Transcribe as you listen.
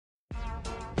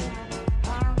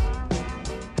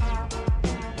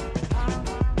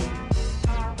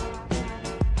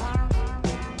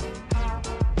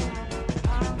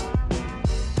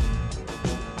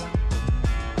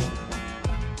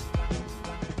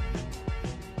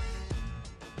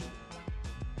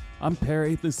I'm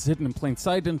Perry. This is Hidden in Plain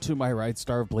Sight, and to my right,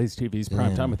 star of Blaze TV's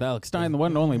Primetime with Alex Stein, the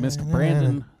one and only Mr.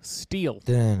 Brandon Steele.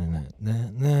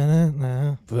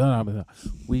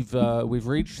 We've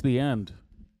reached the end.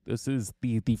 This is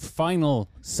the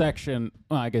final section.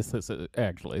 Well, I guess this is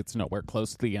actually, it's nowhere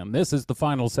close to the end. This is the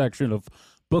final section of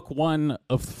book 1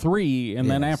 of 3, and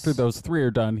then after those 3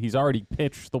 are done, he's already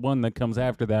pitched the one that comes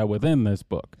after that within this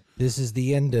book. This is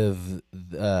the end of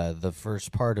the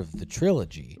first part of the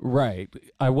trilogy. Right.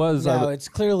 It's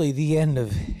clearly the end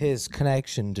of his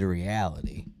connection to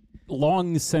reality.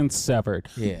 Long since severed.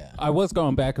 Yeah. I was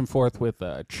going back and forth with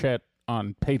Chet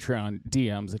on Patreon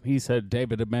DMs, and he said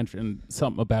David had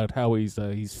something about how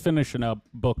he's finishing up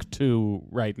book 2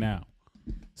 right now.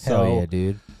 So Hell yeah,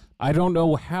 dude. I don't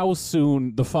know how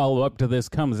soon the follow-up to this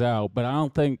comes out, but I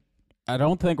don't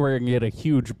think we're going to get a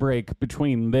huge break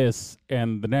between this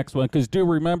and the next one, because do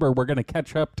remember, we're going to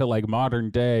catch up to like modern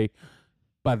day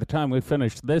by the time we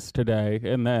finish this today,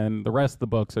 and then the rest of the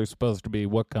books are supposed to be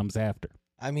what comes after.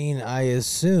 I mean, I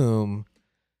assume,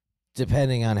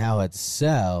 depending on how it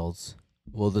sells,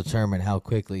 will determine how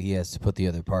quickly he has to put the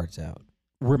other parts out.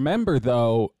 Remember,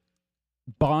 though,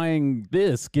 buying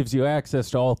this gives you access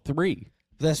to all 3.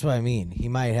 That's what I mean. He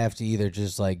might have to either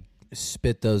just like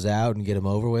spit those out and get them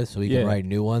over with so he can write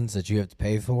new ones that you have to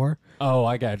pay for. Oh,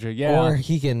 I got you. Yeah. Or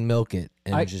he can milk it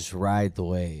and just ride the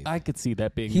wave. I could see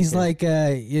that being He's like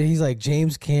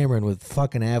James Cameron with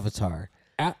fucking Avatar.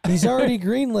 He's already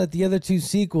greenlit the other 2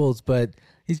 sequels, but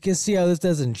he's going to see how this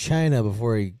does in China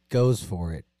before he goes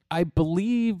for it. I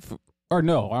believe, or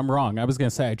no, I'm wrong. I was going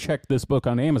to say I checked this book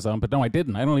on Amazon, but no, I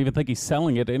didn't. I don't even think he's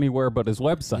selling it anywhere but his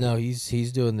website. No,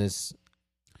 he's doing this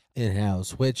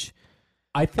in-house, which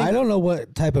I don't know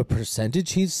what type of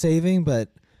percentage he's saving, but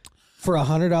for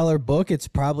 $100 book, it's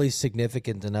probably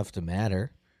significant enough to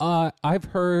matter. I've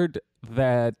heard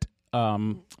that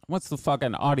what's the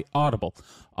fucking Audible?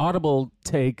 Audible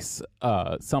takes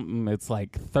something. It's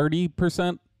like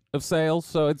 30% of sales,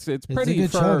 so it's pretty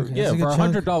for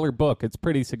 $100 book. It's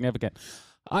pretty significant.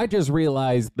 I just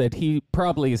realized that he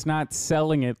probably is not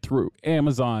selling it through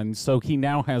Amazon, so he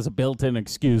now has a built-in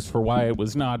excuse for why it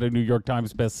was not a New York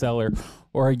Times bestseller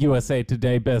or a USA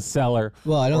Today bestseller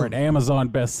or an Amazon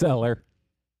bestseller.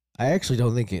 I actually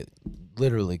don't think it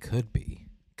literally could be,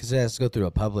 because it has to go through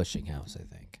a publishing house, I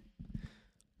think.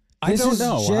 I don't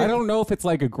know. I don't know if it's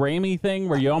like a Grammy thing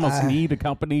where you almost need a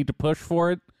company to push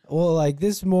for it. Well, like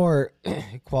this more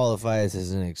qualifies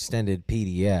as an extended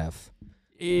PDF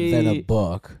than a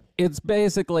book. It's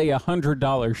basically $100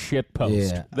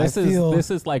 shitpost. Yeah, this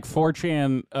is like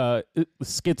 4chan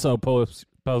schizo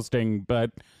posting, but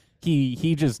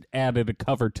he just added a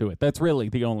cover to it. That's really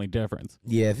the only difference.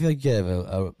 Yeah, I feel like you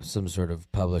have some sort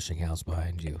of publishing house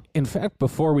behind you. In fact,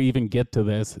 before we even get to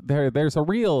this, there's a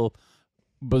real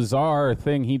bizarre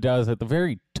thing he does at the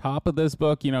very top of this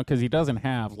book, because he doesn't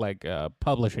have like a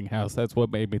publishing house. That's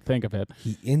what made me think of it.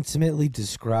 He intimately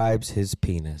describes his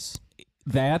penis.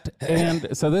 That,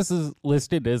 and so this is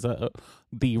listed as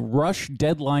the Rush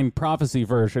Deadline Prophecy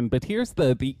version, but here's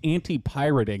the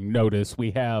anti-pirating notice we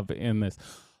have in this.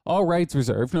 All rights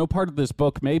reserved. No part of this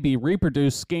book may be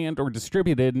reproduced, scanned, or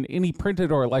distributed in any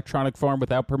printed or electronic form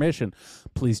without permission.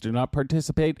 Please do not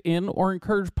participate in or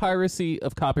encourage piracy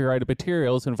of copyrighted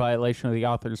materials in violation of the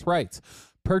author's rights.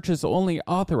 Purchase only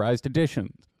authorized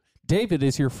editions. David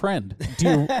is your friend.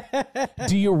 Do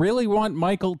you really want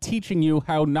Michael teaching you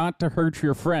how not to hurt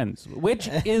your friends? Which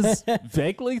is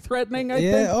vaguely threatening, I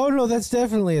think. Oh, no, that's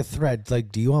definitely a threat.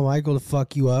 Like, do you want Michael to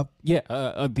fuck you up? Yeah,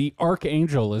 the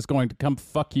Archangel is going to come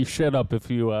fuck you shit up if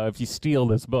you steal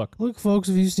this book. Look, folks,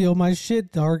 if you steal my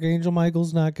shit, the Archangel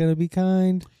Michael's not going to be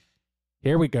kind.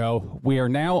 Here we go. We are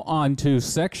now on to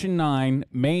Section 9,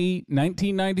 May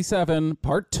 1997,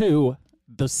 Part 2,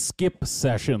 The Skip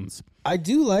Sessions. I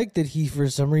do like that he, for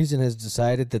some reason, has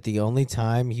decided that the only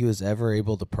time he was ever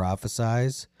able to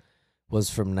prophesize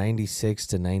was from 96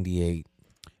 to 98.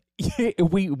 Yeah,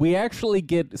 we actually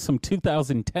get some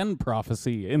 2010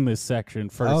 prophecy in this section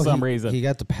for some reason. He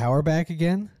got the power back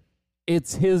again?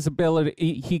 It's his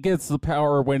ability. He gets the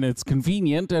power when it's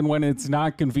convenient, and when it's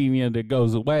not convenient, it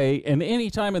goes away. And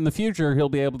any time in the future, he'll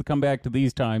be able to come back to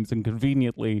these times and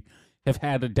conveniently have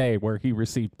had a day where he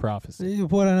received prophecy.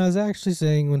 What I was actually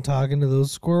saying when talking to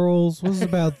those squirrels was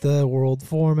about the world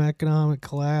form economic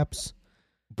collapse.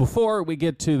 Before we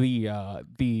get to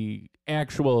the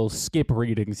actual skip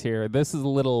readings here, this is a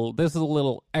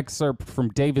little excerpt from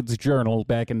David's journal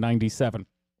back in 97.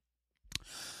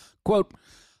 Quote,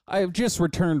 I have just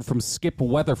returned from Skip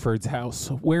Weatherford's house,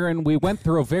 wherein we went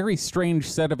through a very strange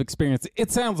set of experiences.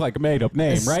 It sounds like a made-up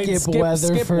name, right? Skip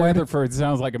Weatherford. Skip Weatherford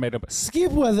sounds like a made-up.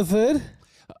 Skip Weatherford.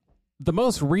 The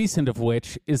most recent of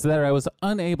which is that I was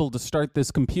unable to start this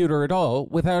computer at all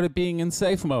without it being in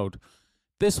safe mode.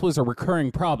 This was a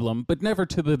recurring problem, but never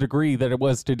to the degree that it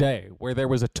was today, where there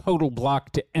was a total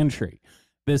block to entry.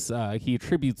 He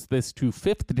attributes this to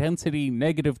fifth density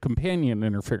negative companion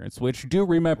interference, which, do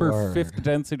remember, fifth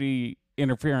density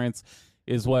interference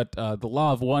is what the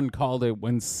Law of One called it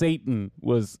when Satan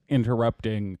was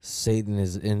interrupting. Satan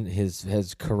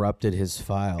has corrupted his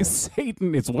file.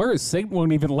 Satan, it's worse. Satan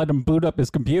won't even let him boot up his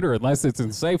computer unless it's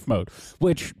in safe mode,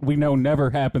 which we know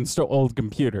never happens to old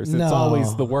computers. It's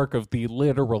always the work of the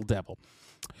literal devil.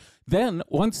 Then,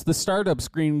 once the startup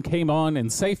screen came on in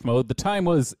safe mode, the time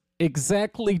was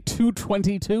exactly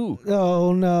 2:22.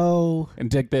 Oh, no.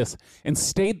 And dig this. And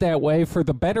stayed that way for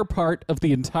the better part of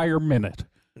the entire minute.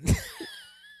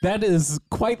 That is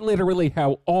quite literally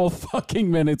how all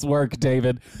fucking minutes work,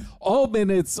 David. All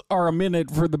minutes are a minute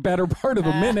for the better part of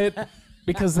a minute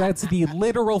because that's the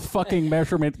literal fucking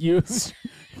measurement used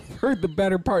for the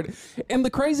better part. And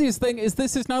the craziest thing is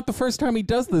this is not the first time he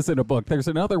does this in a book. There's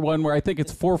another one where I think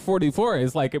it's 4:44.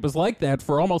 It's like it was like that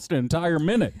for almost an entire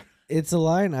minute. It's a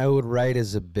line I would write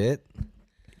as a bit.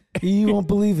 You won't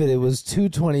believe it. It was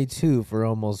 2:22 for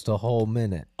almost a whole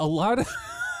minute. A lot of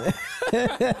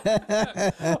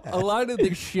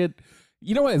this shit,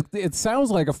 you know what? It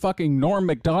sounds like a fucking Norm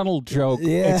Macdonald joke,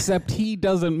 except he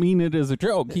doesn't mean it as a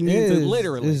joke. He means it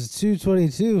literally. It's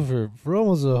 2:22 for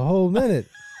almost a whole minute.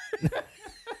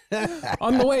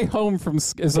 On the way home from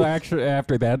actually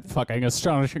after that fucking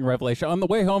astonishing revelation, on the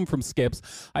way home from Skips,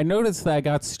 I noticed that I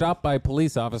got stopped by a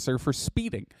police officer for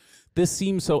speeding. This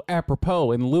seemed so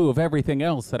apropos in lieu of everything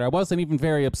else that I wasn't even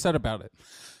very upset about it.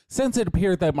 Since it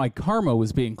appeared that my karma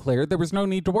was being cleared, there was no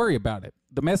need to worry about it.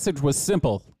 The message was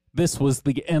simple. This was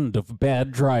the end of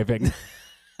bad driving.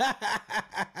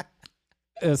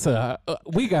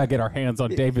 We gotta get our hands on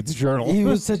David's journal. He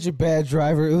was such a bad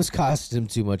driver. It was costing him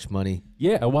too much money.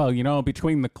 Yeah, well,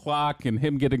 between the clock and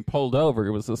him getting pulled over,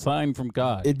 it was a sign from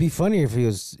God. It'd be funnier if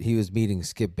he was meeting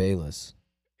Skip Bayless.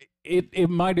 It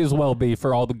might as well be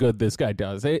for all the good this guy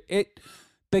does.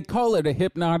 They call it a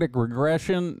hypnotic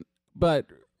regression, but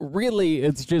really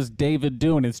it's just David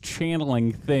doing his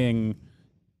channeling thing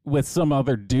with some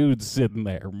other dude sitting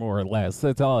there, more or less.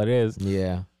 That's all it is.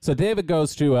 Yeah. So David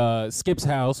goes to Skip's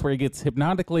house where he gets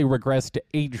hypnotically regressed to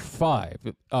age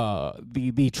 5.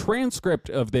 The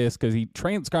transcript of this, because he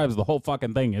transcribes the whole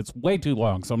fucking thing, it's way too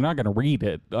long, so I'm not going to read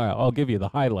it. I'll give you the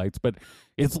highlights, but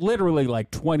it's literally like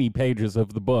 20 pages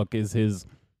of the book is his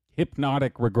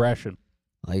hypnotic regression.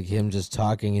 Like him just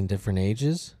talking in different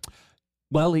ages?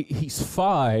 Well, he's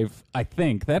 5, I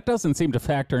think. That doesn't seem to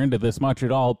factor into this much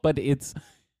at all, but it's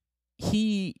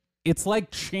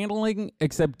like channeling,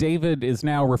 except David is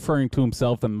now referring to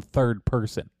himself in the third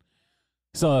person.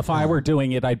 So if I were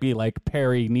doing it, I'd be like,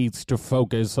 Perry needs to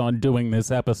focus on doing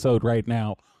this episode right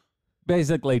now.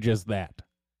 Basically just that.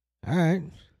 All right.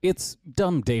 It's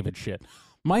dumb David shit.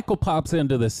 Michael pops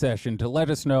into this session to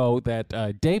let us know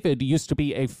that David used to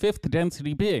be a fifth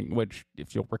density being, which,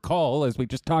 if you'll recall, as we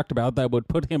just talked about, that would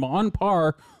put him on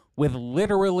par with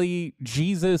literally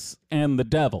Jesus and the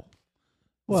devil.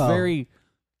 Well, it's very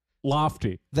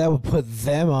lofty. That would put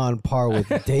them on par with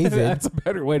David. That's a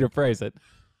better way to phrase it.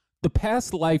 The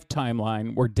past life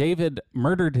timeline where David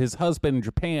murdered his husband in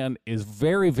Japan is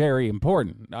very, very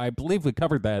important. I believe we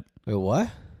covered that. Wait, what?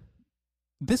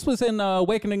 This was in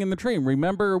Awakening in the Dream.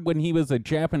 Remember when he was a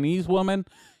Japanese woman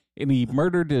and he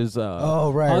murdered his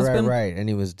husband? Right. And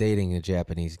he was dating a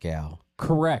Japanese gal.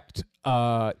 Correct.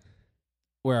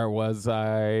 Where was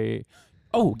I?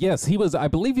 Oh, yes, I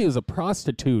believe he was a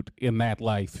prostitute in that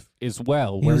life as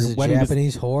well. He was a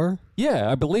Japanese whore?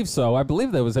 Yeah, I believe so. I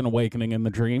believe that was an Awakening in the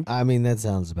Dream. I mean, that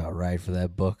sounds about right for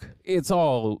that book. It's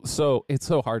so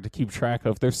hard to keep track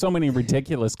of. There's so many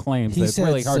ridiculous claims that it's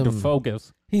really hard to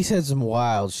focus. He said some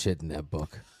wild shit in that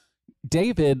book.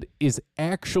 David is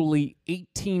actually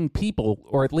 18 people,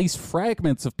 or at least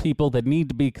fragments of people that need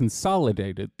to be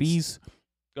consolidated.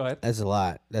 Go ahead. That's a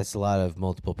lot. That's a lot of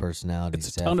multiple personalities.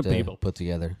 It's a ton of people put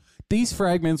together. These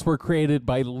fragments were created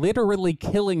by literally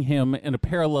killing him in a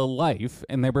parallel life,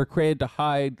 and they were created to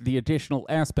hide the additional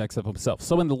aspects of himself.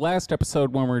 So in the last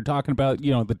episode, when we were talking about,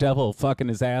 the devil fucking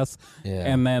his ass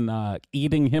and then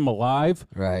eating him alive,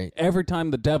 right? Every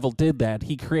time the devil did that,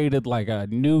 he created like a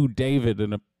new David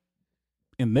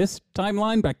in this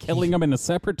timeline by killing him in a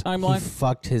separate timeline. He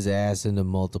fucked his ass into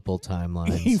multiple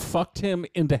timelines. He fucked him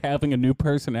into having a new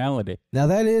personality. Now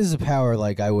that is a power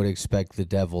like I would expect the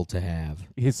devil to have.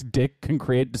 His dick can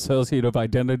create dissociative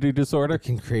identity disorder? It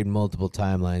can create multiple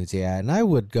timelines, yeah. And I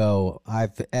would go,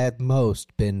 I've at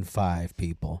most been 5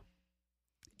 people.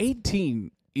 18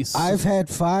 I've had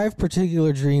 5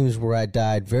 particular dreams where I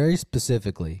died very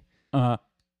specifically.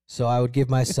 So I would give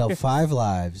myself 5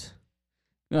 lives.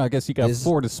 I guess you got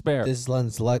 4 to spare. This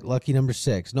one's lucky number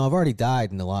 6. No, I've already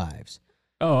died in the lives.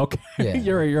 Oh, okay. Yeah.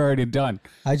 You're already done.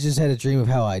 I just had a dream of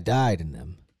how I died in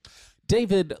them.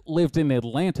 David lived in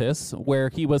Atlantis, where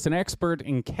he was an expert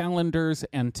in calendars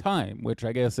and time, which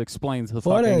I guess explains the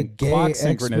what fucking a gay clock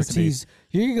expertise. synchronicity.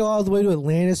 You can go all the way to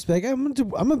Atlantis. Like, I'm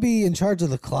gonna be in charge of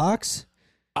the clocks.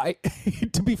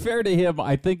 To be fair to him,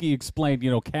 I think he explained,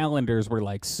 calendars were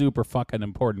like super fucking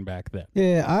important back then.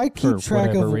 Yeah, I keep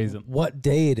track of what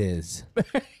day it is.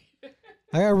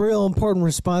 I got a real important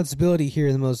responsibility here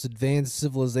in the most advanced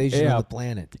civilization on the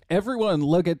planet. Everyone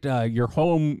look at your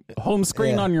home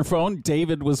screen on your phone.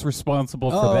 David was responsible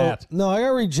for that. No, I got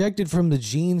rejected from the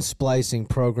gene splicing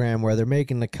program where they're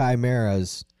making the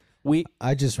chimeras.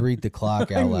 I just read the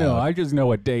clock out loud. No, I just know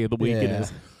what day of the week it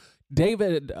is.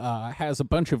 David has a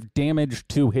bunch of damage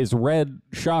to his red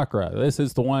chakra. This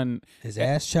is the one. His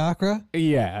ass chakra?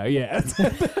 Yeah.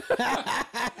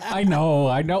 I know.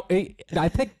 I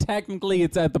think technically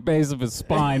it's at the base of his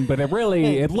spine, but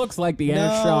it looks like the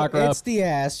ass chakra. It's the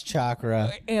ass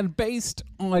chakra. And based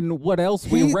on what else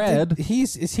we read,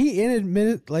 is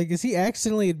he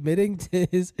accidentally admitting to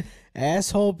his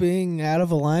asshole being out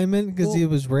of alignment because he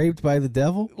was raped by the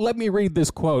devil? Let me read this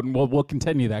quote, and we'll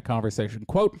continue that conversation.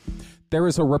 Quote: "There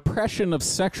is a repression of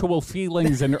sexual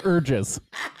feelings and urges."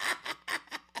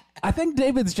 I think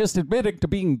David's just admitting to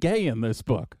being gay in this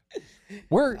book.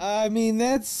 I mean,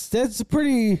 that's a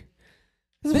pretty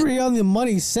on the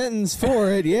money sentence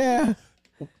for it. Yeah.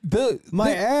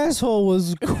 My asshole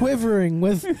was quivering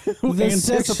with the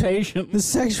anticipation, the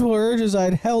sexual urges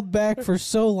I'd held back for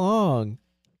so long.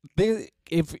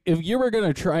 If you were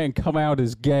gonna try and come out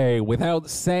as gay without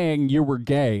saying you were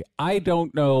gay, I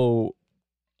don't know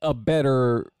a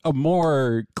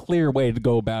more clear way to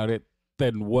go about it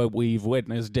than what we've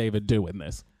witnessed David do in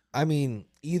this. I mean,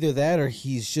 either that or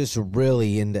he's just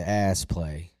really into ass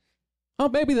play. Oh,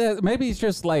 maybe he's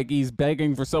just like he's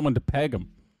begging for someone to peg him.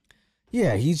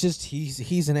 Yeah,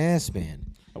 he's an ass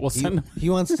man. Well, he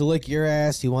wants to lick your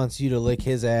ass. He wants you to lick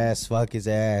his ass, fuck his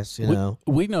ass. You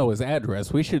we know his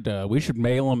address. We should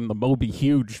mail him the Moby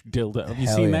Huge dildo. Have you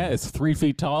seen that? It's 3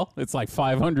 feet tall. It's like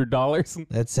 $500.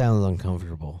 That sounds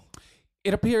uncomfortable.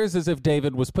 It appears as if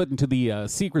David was put into the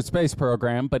secret space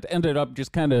program, but ended up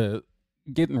just kind of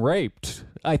getting raped.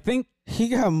 I think he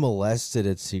got molested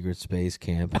at secret space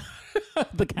camp.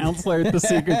 The counselor at the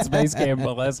secret space camp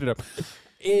molested him.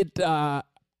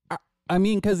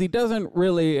 Because he doesn't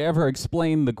really ever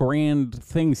explain the grand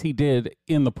things he did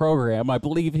in the program. I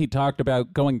believe he talked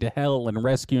about going to hell and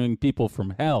rescuing people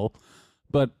from hell,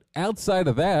 but outside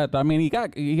of that, I mean, he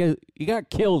got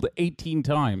killed 18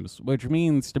 times, which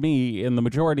means to me, in the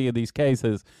majority of these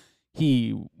cases,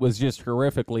 he was just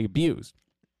horrifically abused.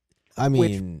 I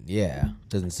mean,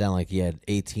 doesn't sound like he had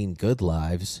 18 good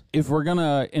lives. If we're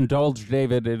gonna indulge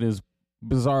David in his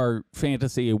bizarre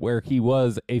fantasy where he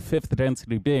was a fifth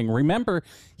density being, remember,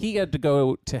 he had to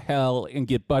go to hell and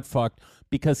get butt fucked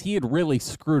because he had really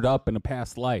screwed up in a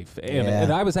past life.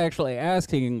 And I was actually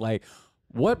asking, like,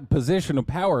 what position of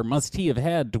power must he have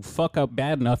had to fuck up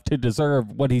bad enough to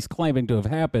deserve what he's claiming to have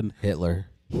happened? Hitler.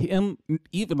 Him,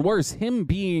 even worse, him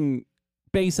being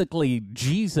basically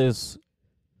Jesus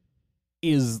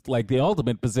is like the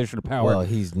ultimate position of power. Well,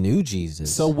 he's new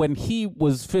Jesus. So when he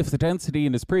was fifth density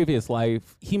in his previous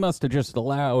life, he must have just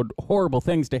allowed horrible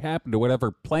things to happen to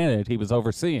whatever planet he was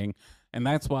overseeing. And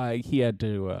that's why he had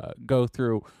to go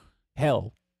through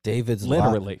hell. David's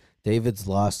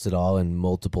lost it all in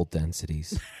multiple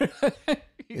densities.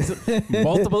 He's a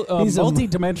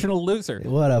multi-dimensional loser.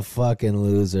 What a fucking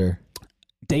loser.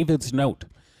 David's note.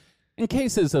 In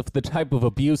cases of the type of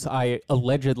abuse I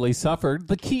allegedly suffered,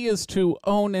 the key is to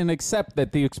own and accept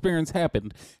that the experience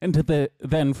happened and to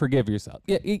then forgive yourself.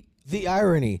 The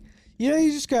irony.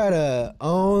 You just gotta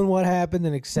own what happened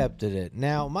and accepted it.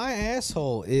 Now, my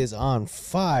asshole is on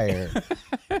fire,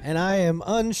 and I am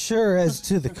unsure as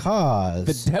to the cause.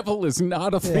 The devil is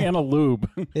not a fan of lube.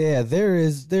 Yeah,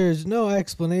 there's no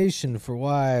explanation for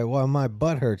why my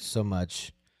butt hurts so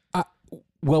much.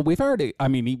 Well, he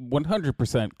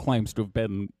 100% claims to have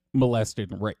been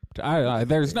molested and raped.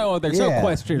 There's no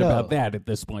question about that at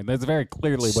this point. That's very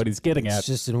clearly what he's getting at. It's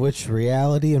just in which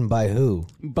reality and by who.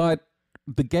 But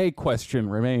the gay question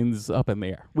remains up in the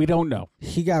air. We don't know.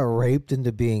 He got raped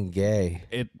into being gay.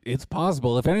 It's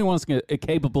possible. If anyone's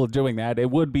capable of doing that,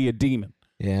 it would be a demon.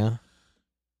 Yeah.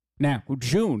 Now,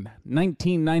 June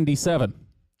 1997.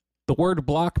 The word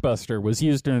blockbuster was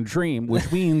used in a dream,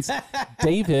 which means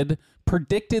David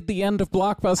predicted the end of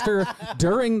Blockbuster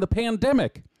during the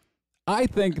pandemic. I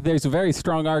think there's a very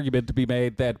strong argument to be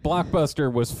made that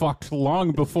Blockbuster was fucked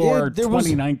long before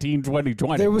 2019,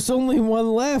 2020. There was only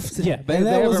one left. Yeah, and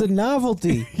that was a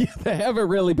novelty. Yeah, they haven't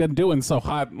really been doing so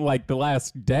hot in like the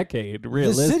last decade,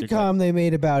 realistically. The sitcom they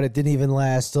made about it didn't even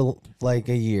last like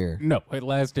a year. No, it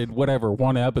lasted whatever,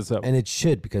 one episode. And it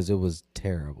should, because it was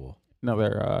terrible.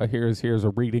 Here's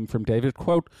a reading from David.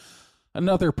 Quote,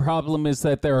 "Another problem is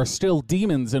that there are still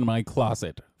demons in my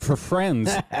closet. For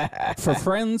friends,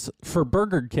 for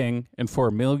Burger King, and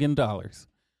for $1 million.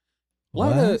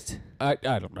 What? I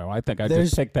don't know. I think I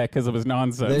just picked that because it was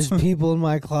nonsense. There's people in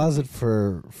my closet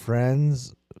for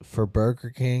friends, for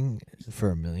Burger King,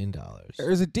 for $1 million.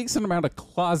 There's a decent amount of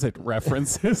closet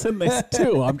references in this,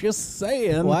 too. I'm just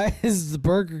saying. Why is the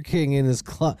Burger King in his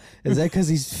closet? Is that because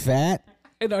he's fat?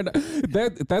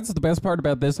 That's the best part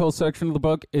about this whole section of the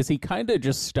book is he kind of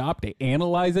just stopped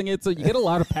analyzing it. So you get a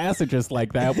lot of passages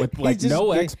like that with like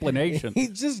no explanation. He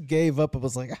just gave up and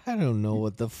was like, I don't know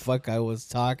what the fuck I was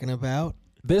talking about.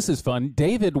 This is fun.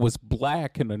 David was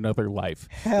black in another life.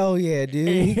 Hell yeah, dude.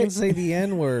 He can say the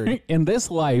N-word. In this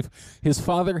life, his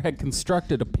father had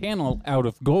constructed a panel out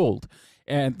of gold.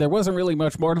 And there wasn't really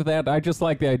much more to that. I just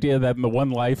like the idea that in the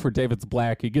one life where David's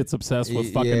black, he gets obsessed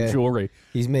with fucking jewelry.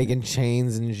 He's making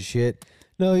chains and shit.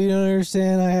 No, you don't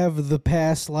understand. I have the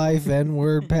past life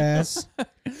N-word pass.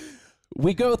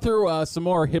 We go through some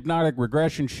more hypnotic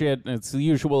regression shit. And it's the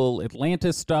usual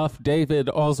Atlantis stuff. David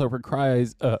also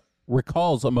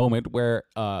recalls a moment where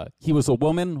he was a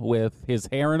woman with his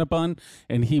hair in a bun,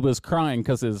 and he was crying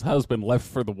because his husband left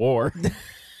for the war.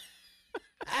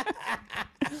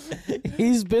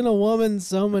 He's been a woman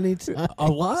so many times. A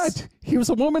lot. He was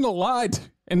a woman a lot.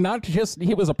 And not just,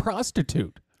 he was a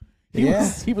prostitute. He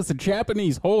was a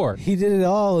Japanese whore. He did it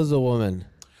all as a woman.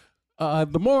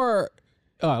 The more,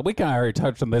 we kind of already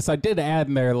touched on this. I did add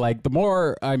in there, like, the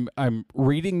more I'm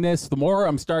reading this, the more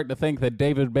I'm starting to think that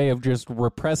David may have just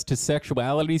repressed his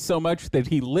sexuality so much that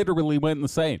he literally went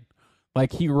insane.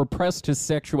 Like, he repressed his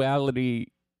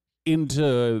sexuality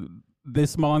into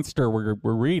this monster we're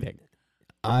reading.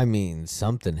 I mean,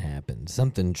 something happened.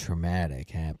 Something traumatic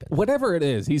happened. Whatever it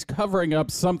is, he's covering up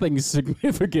something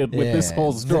significant with this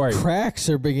whole story. The cracks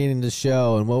are beginning to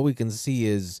show, and what we can see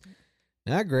is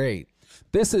not great.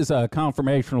 This is a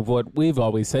confirmation of what we've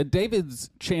always said. David's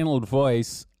channeled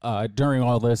voice during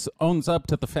all this owns up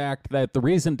to the fact that the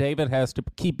reason David has to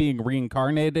keep being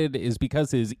reincarnated is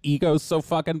because his ego's so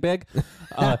fucking big.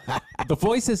 The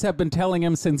voices have been telling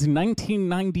him since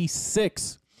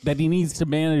 1996 that he needs to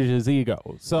manage his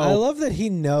ego. So I love that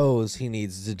he knows he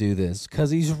needs to do this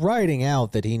because he's writing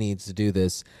out that he needs to do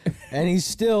this, and he's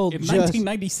still in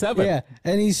 1997. Yeah,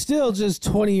 and he's still just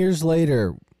 20 years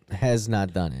later has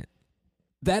not done it.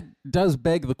 That does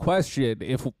beg the question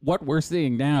if what we're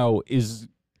seeing now is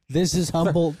this is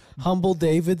humble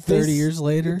David 30 years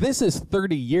later. This is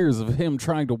 30 years of him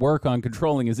trying to work on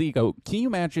controlling his ego. Can you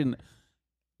imagine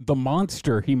the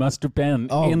monster he must have been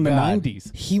in the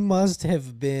 90s? He must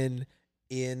have been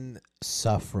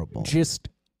insufferable. Just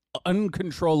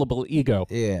uncontrollable ego.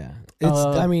 Yeah.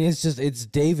 It's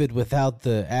David without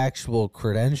the actual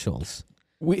credentials.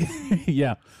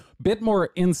 Yeah. Bit more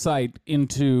insight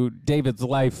into David's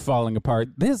life falling apart.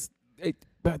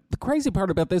 But the crazy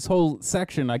part about this whole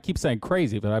section, I keep saying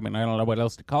crazy, but I mean, I don't know what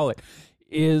else to call it,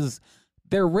 is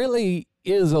there really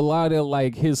is a lot of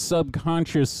like his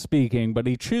subconscious speaking, but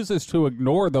he chooses to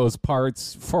ignore those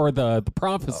parts for the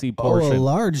prophecy portion. A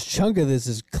large chunk of this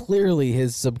is clearly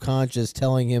his subconscious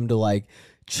telling him to like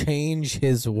change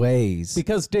his ways.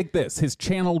 Because dig this, his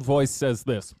channeled voice says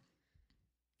this.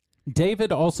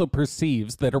 David also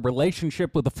perceives that a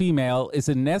relationship with a female is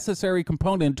a necessary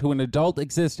component to an adult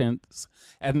existence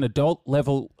at an adult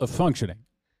level of functioning.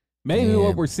 Maybe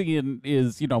what we're seeing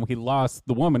is, he lost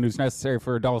the woman who's necessary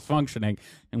for adult functioning,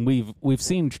 and we've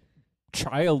seen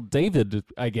child David,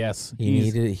 I guess.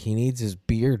 He needs his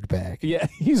beard back. Yeah,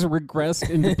 he's regressed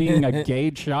into being a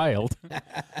gay child.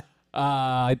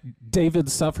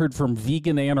 David suffered from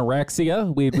vegan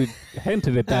anorexia. We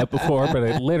hinted at that before, but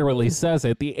it literally says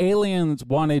it. The aliens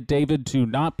wanted David to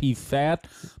not be fat,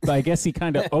 but I guess he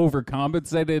kind of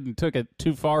overcompensated and took it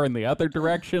too far in the other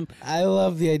direction. I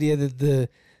love the idea that the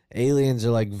aliens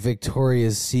are like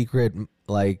Victoria's Secret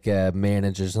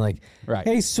managers, and like, right.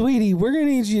 Hey, sweetie, we're gonna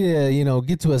need you to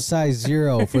get to a size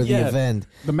 0 for the event.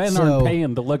 The men aren't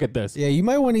paying to look at this. Yeah, you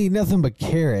might want to eat nothing but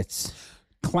carrots.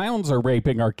 Clowns are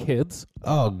raping our kids.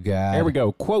 Oh, God. There we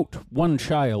go. Quote, 1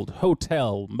 child,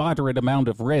 hotel, moderate amount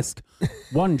of risk.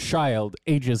 1 child,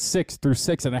 ages 6 through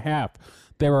 6.5.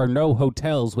 There are no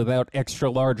hotels without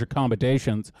extra-large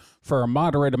accommodations. For a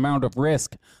moderate amount of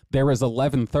risk, there is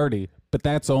 1130, but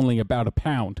that's only about a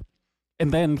pound.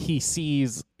 And then he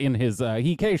sees in his,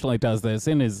 he occasionally does this,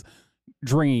 in his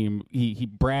dream, he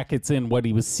brackets in what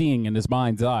he was seeing in his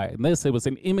mind's eye. And it was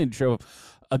an image of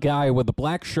a guy with a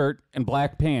black shirt and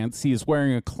black pants. He is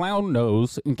wearing a clown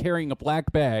nose and carrying a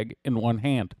black bag in one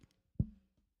hand.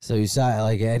 So you saw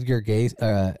like Edgar Gaze,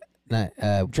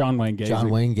 John Wayne Gacy. John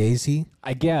Wayne Gacy.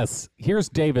 I guess. Here's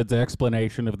David's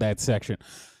explanation of that section.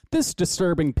 This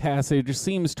disturbing passage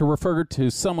seems to refer to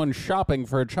someone shopping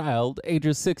for a child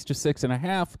ages 6 to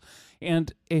 6.5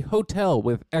 and a hotel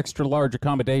with extra large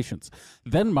accommodations.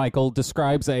 Then Michael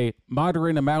describes a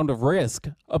moderate amount of risk,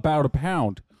 about a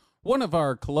pound. One of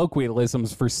our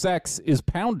colloquialisms for sex is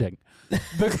pounding.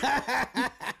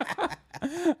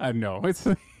 I know,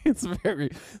 it's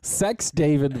very... Sex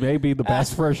David may be the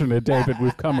best version of David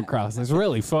we've come across. It's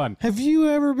really fun. Have you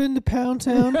ever been to Pound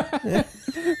Town?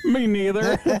 Me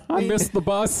neither. I missed the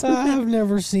bus. I've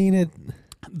never seen it.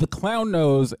 The clown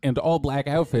nose and all black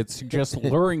outfits suggest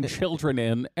luring children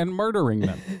in and murdering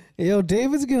them. Yo,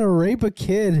 David's gonna rape a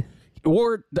kid.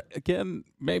 Or, again,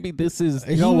 maybe this is,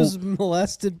 He was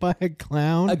molested by a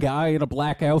clown. a guy in a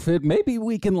black outfit. Maybe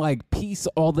we can, like, piece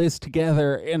all this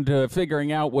together into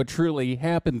figuring out what truly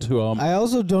happened to him. I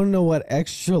also don't know what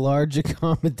extra large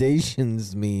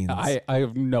accommodations means. I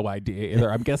have no idea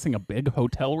either. I'm guessing a big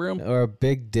hotel room. Or a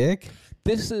big dick.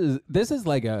 This is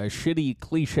like a shitty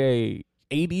cliche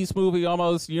 80s movie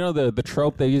almost. You know the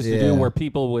trope they used to do Yeah. where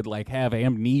people would like have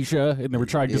amnesia and they were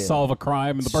trying to solve a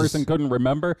crime and the person couldn't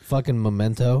remember. Fucking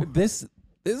Memento. This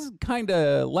is kind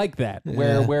of like that,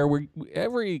 where we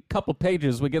every couple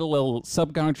pages we get a little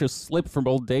subconscious slip from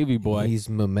old Davy Boy. He's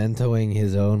mementoing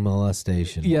his own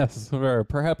molestation. Yes, or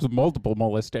perhaps multiple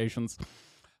molestations.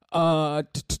 I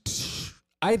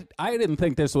didn't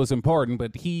think this was important,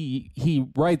 but he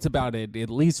writes about it at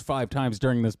least 5 times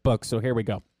during this book, so here we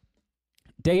go.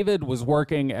 David was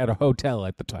working at a hotel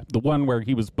at the time, the one where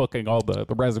he was booking all the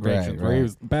reservations, where he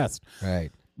was the best.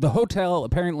 Right. The hotel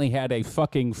apparently had a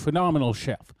fucking phenomenal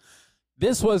chef.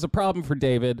 This was a problem for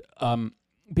David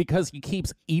because he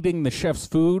keeps eating the chef's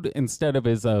food instead of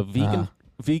his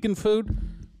vegan food,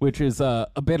 which is a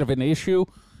bit of an issue.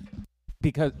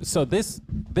 Because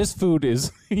this food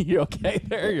is you okay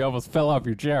there? You almost fell off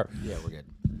your chair. Yeah, we're good.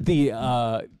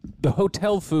 The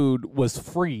hotel food was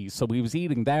free, so he was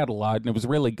eating that a lot, and it was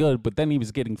really good, but then he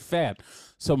was getting fat.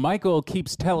 So Michael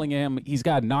keeps telling him he's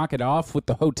got to knock it off with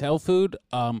the hotel food.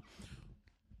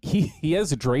 He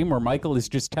has a dream where Michael is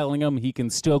just telling him he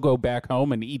can still go back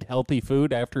home and eat healthy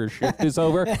food after his shift is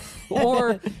over.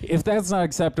 Or, if that's not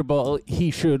acceptable,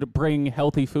 he should bring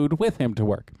healthy food with him to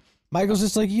work. Michael's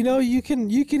just like, you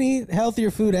can eat healthier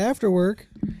food after work.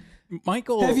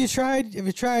 Michael, Have you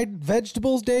tried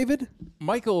vegetables, David?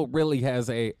 Michael really has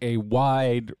a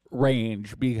wide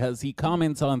range because he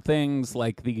comments on things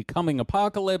like the coming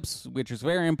apocalypse, which is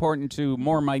very important, to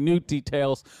more minute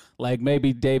details, like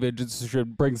maybe David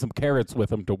should bring some carrots with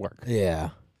him to work. Yeah.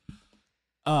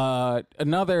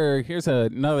 Here's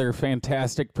another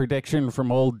fantastic prediction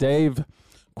from old Dave.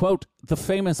 Quote, the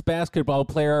famous basketball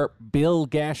player Bill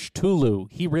Gashtulu.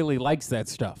 He really likes that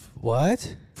stuff.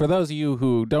 What? For those of you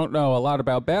who don't know a lot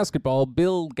about basketball,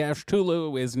 Bill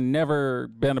Gashtulu has never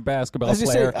been a basketball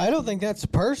player. I don't think that's a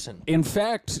person. In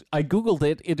fact, I Googled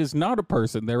it. It is not a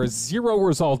person. There is 0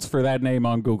 results for that name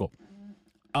on Google.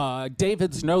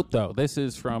 David's note, though, this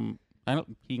is from,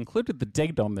 he included the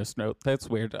date on this note. That's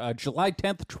weird. July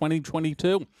 10th,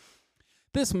 2022.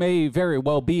 This may very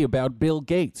well be about Bill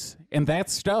Gates, and that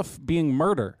stuff being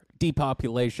murder,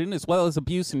 depopulation, as well as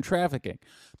abuse and trafficking.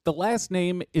 The last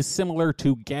name is similar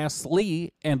to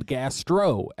Ghastly and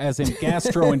gastro, as in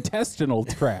gastrointestinal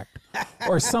tract,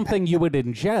 or something you would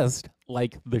ingest,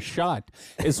 like the shot,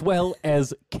 as well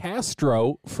as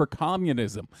Castro for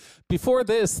communism. Before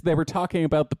this, they were talking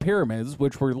about the pyramids,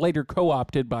 which were later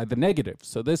co-opted by the negative.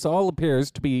 So this all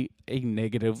appears to be a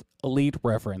negative elite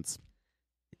reference.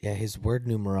 Yeah, his word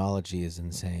numerology is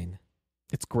insane.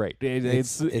 It's great.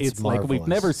 It's like we've marvelous.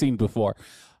 never seen before.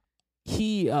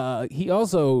 He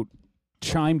also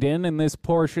chimed in this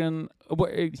portion.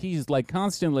 He's like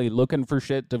constantly looking for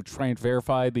shit to try and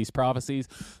verify these prophecies.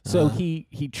 So he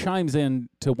chimes in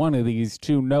to one of these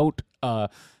to note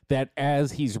that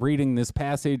as he's reading this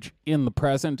passage in the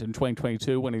present in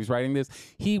 2022, when he's writing this,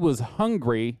 he was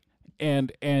hungry,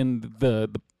 and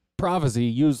the prophecy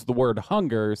used the word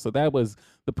hunger, so that was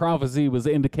the prophecy was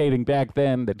indicating back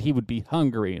then that he would be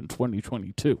hungry in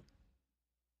 2022.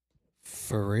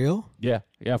 For real? Yeah,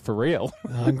 for real.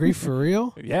 Hungry for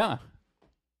real? Yeah.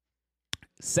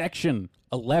 Section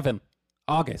 11.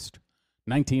 August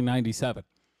 1997.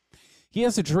 He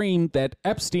has a dream that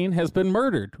Epstein has been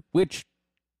murdered, which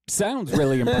sounds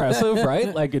really impressive,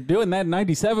 right? Like doing that in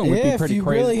 97 would be pretty if you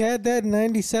crazy. really had that in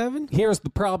 97? Here's the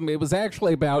problem. It was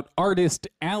actually about artist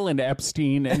Alan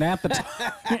Epstein, and at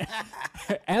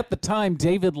the time,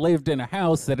 David lived in a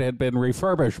house that had been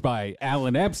refurbished by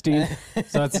Alan Epstein,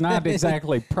 so it's not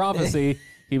exactly prophecy.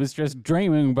 He was just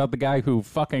dreaming about the guy who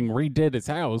fucking redid his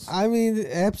house. I mean,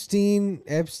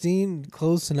 Epstein,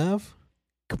 close enough.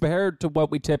 Compared to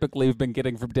what we typically have been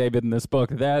getting from David in this book,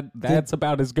 that's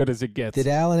about as good as it gets. Did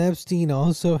Alan Epstein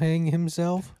also hang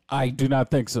himself? I do not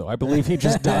think so. I believe he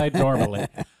just died normally.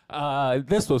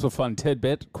 This was a fun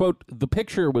tidbit. Quote, the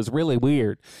picture was really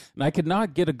weird, and I could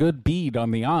not get a good bead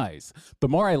on the eyes. The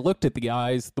more I looked at the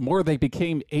eyes, the more they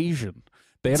became Asian.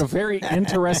 They had a very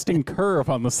interesting curve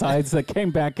on the sides that came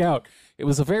back out. It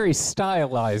was a very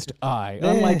stylized eye,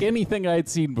 unlike anything I had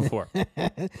seen before.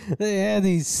 They had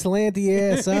these slanty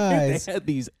ass eyes. They had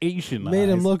these Asian eyes. Made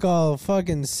him look all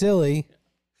fucking silly.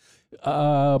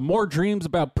 More dreams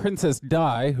about Princess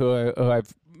Di, who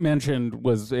I've mentioned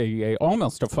was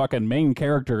almost a fucking main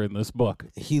character in this book.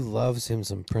 He loves him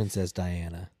some Princess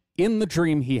Diana. In the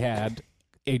dream he had,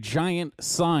 a giant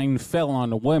sign fell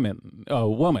on a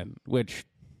woman, which,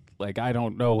 like, I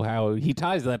don't know how he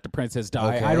ties that to Princess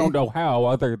Di. Okay. I don't know how,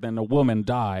 other than a woman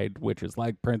died, which is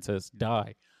like Princess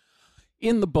Di.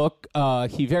 In the book,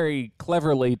 he very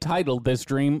cleverly titled this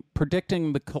dream,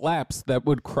 predicting the collapse that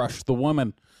would crush the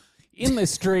woman. In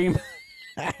this dream,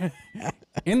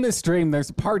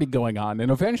 there's a party going on,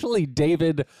 and eventually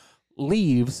David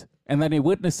leaves, and then he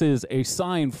witnesses a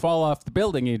sign fall off the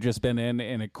building he'd just been in,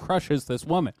 and it crushes this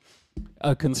woman.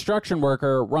 A construction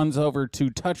worker runs over to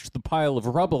touch the pile of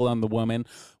rubble on the woman,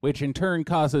 which in turn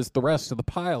causes the rest of the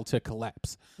pile to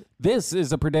collapse. This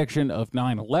is a prediction of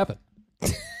 9/11,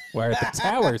 where the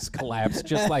towers collapsed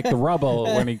just like the rubble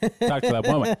when he touched that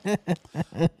woman.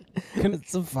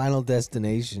 It's some Final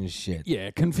Destination shit.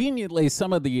 Yeah, conveniently,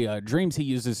 some of the dreams he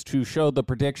uses to show the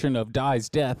prediction of Di's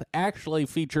death actually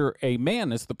feature a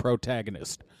man as the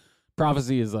protagonist.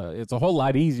 Prophecy is it's a whole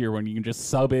lot easier when you can just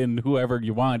sub in whoever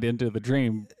you want into the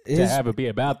dream to have it be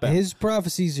about that. His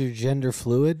prophecies are gender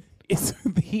fluid.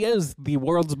 He has the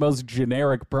world's most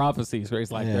generic prophecies where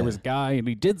he's like, there was a guy and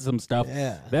he did some stuff.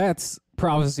 Yeah. That's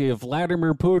prophecy of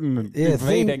Vladimir Putin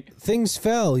invading. Things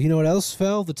fell. You know what else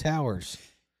fell? The towers.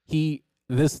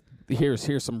 Here's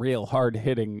some real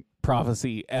hard-hitting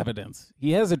prophecy evidence.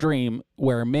 He has a dream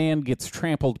where a man gets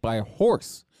trampled by a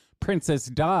horse. Princess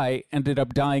Di ended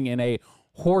up dying in a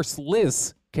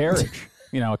horseless carriage.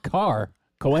 A car.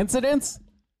 Coincidence?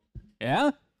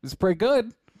 Yeah, it's pretty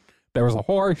good. There was a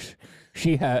horse.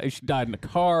 She died in a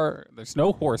car. There's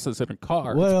no horses in a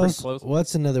car. What it's else? pretty close.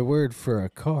 What's another word for a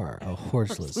car? A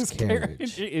horseless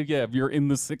carriage. Yeah, if you're in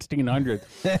the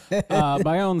 1600s.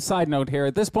 My own side note here.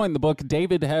 At this point in the book,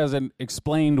 David hasn't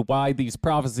explained why these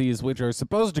prophecies, which are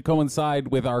supposed to coincide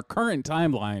with our current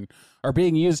timeline, are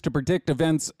being used to predict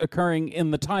events occurring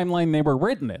in the timeline they were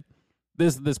written in.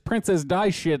 This Princess Di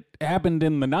shit happened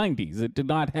in the 90s. It did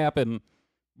not happen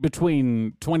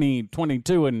between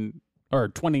 2022 and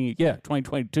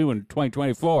 2022 and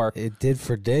 2024. It did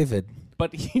for David.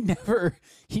 But he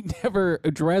never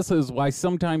addresses why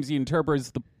sometimes he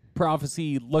interprets the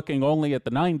prophecy looking only at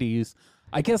the 90s.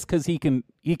 I guess because he can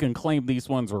claim these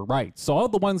ones were right. So all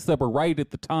the ones that were right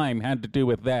at the time had to do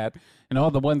with that, and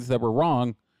all the ones that were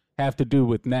wrong have to do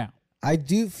with now. I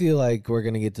do feel like we're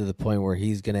going to get to the point where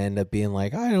he's going to end up being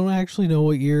like, I don't actually know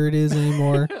what year it is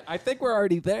anymore. I think we're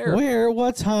already there. Where?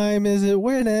 What time is it?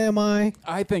 When am I?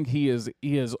 I think he is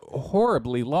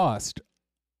horribly lost.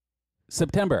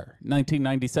 September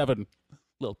 1997.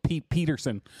 Little Pete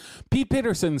Peterson. Pete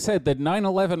Peterson said that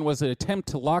 9/11 was an attempt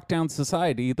to lock down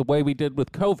society the way we did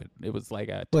with COVID. It was like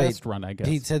a test run, I guess.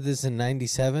 Pete said this in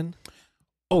 97?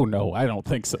 Oh, no, I don't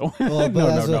think so. Well, No.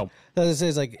 That's what it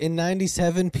says. Like in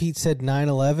 97, Pete said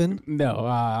 9/11. No,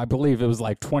 I believe it was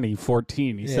like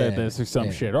 2014 he said this or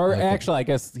some shit. Or actually, I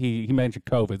guess he mentioned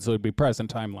COVID, so it'd be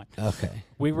present timeline. Okay.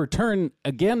 We return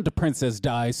again to Princess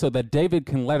Di so that David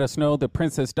can let us know that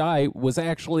Princess Di was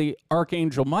actually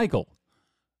Archangel Michael.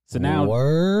 So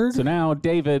now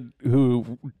David,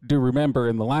 who do remember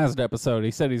in the last episode,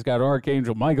 he said he's got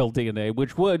Archangel Michael DNA,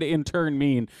 which would in turn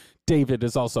mean David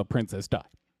is also Princess Di.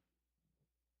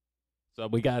 So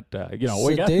we got,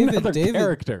 another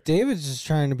character. David's just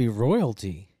trying to be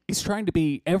royalty. He's trying to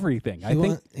be everything.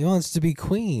 He wants to be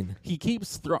queen. He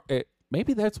keeps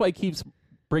maybe that's why he keeps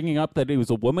bringing up that he was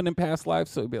a woman in past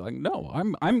lives. So he'd be like, no,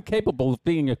 I'm capable of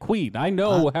being a queen. I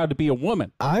know how to be a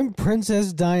woman. I'm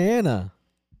Princess Diana.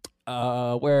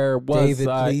 Where was David,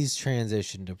 I? please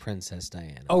transition to Princess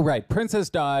Diana. Oh, right. Princess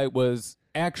Di was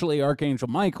actually Archangel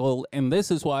Michael, and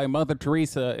this is why Mother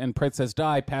Teresa and Princess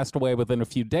Di passed away within a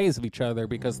few days of each other,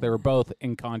 because they were both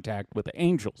in contact with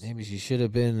angels. Maybe she should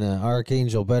have been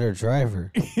Archangel better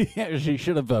driver. Yeah, she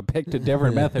should have picked a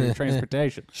different method of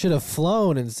transportation. Should have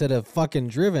flown instead of fucking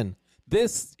driven.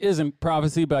 This isn't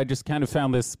prophecy, but I just kind of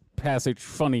found this passage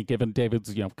funny given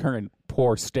David's current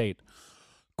poor state.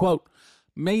 Quote,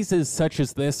 mazes such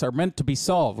as this are meant to be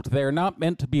solved. They are not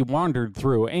meant to be wandered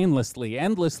through aimlessly,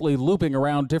 endlessly looping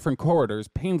around different corridors,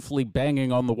 painfully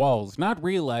banging on the walls, not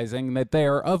realizing that they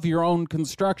are of your own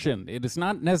construction. It is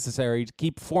not necessary to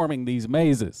keep forming these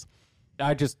mazes.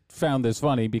 I just found this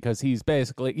funny because he's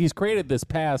created this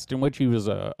past in which he was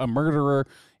a murderer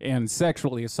and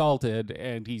sexually assaulted,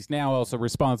 and he's now also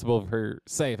responsible for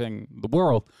saving the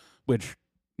world, which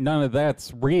none of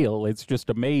that's real. It's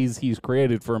just a maze he's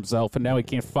created for himself, and now he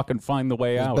can't fucking find the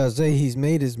way out. I was about to say, he's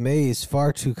made his maze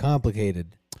far too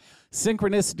complicated.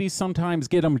 Synchronicities sometimes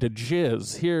get him to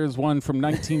jizz. Here's one from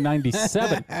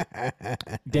 1997.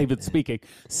 David speaking.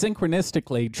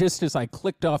 Synchronistically, just as I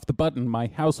clicked off the button, my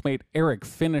housemate Eric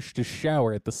finished his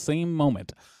shower at the same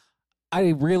moment.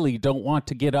 I really don't want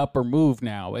to get up or move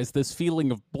now, as this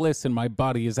feeling of bliss in my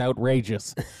body is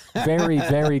outrageous. Very,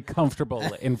 very comfortable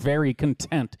and very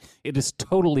content. It is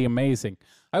totally amazing.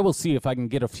 I will see if I can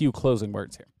get a few closing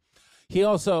words here. He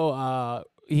also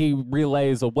he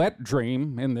relays a wet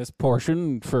dream in this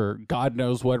portion for God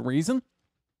knows what reason.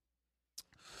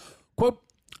 Quote,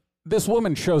 this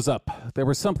woman shows up. There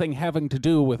was something having to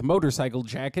do with motorcycle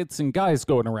jackets and guys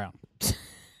going around.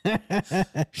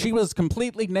 She was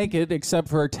completely naked except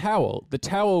for a towel. The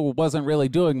towel wasn't really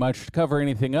doing much to cover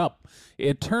anything up.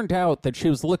 It turned out that she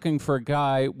was looking for a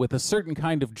guy with a certain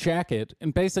kind of jacket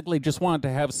and basically just wanted to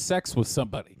have sex with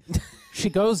somebody. She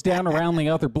goes down around the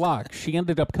other block. She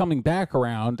ended up coming back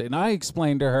around, and I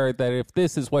explained to her that if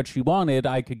this is what she wanted,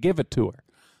 I could give it to her.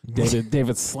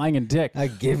 David's slanging dick. I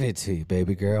give it to you,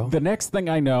 baby girl. The next thing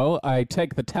I know, I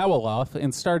take the towel off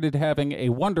and started having a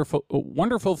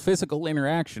wonderful physical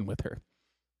interaction with her.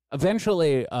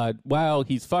 Eventually, while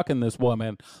he's fucking this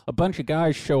woman, a bunch of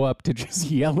guys show up to just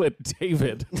yell at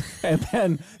David, and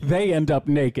then they end up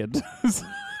naked.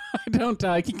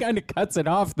 He kind of cuts it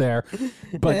off there,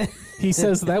 but he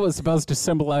says that was supposed to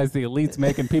symbolize the elites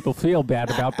making people feel bad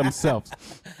about themselves.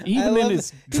 Even in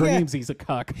his dreams, he's a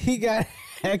cuck. He got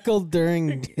heckled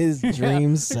during his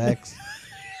dream sex.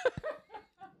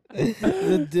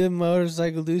 The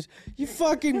motorcycle dudes. You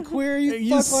fucking queer.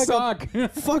 You suck.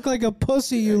 Fuck like a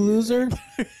pussy, you loser.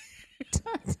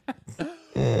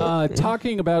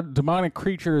 Talking about demonic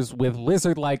creatures with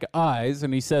lizard-like eyes,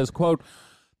 and he says, quote,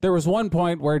 there was one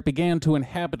point where it began to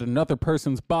inhabit another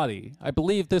person's body. I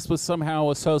believe this was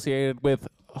somehow associated with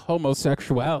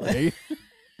homosexuality.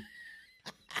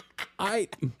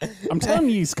 I'm telling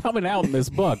you, he's coming out in this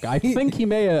book. I think he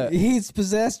may have... He's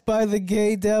possessed by the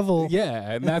gay devil.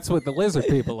 Yeah, and that's what the lizard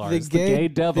people are. The gay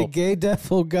devil. The gay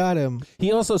devil got him.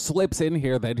 He also slips in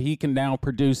here that he can now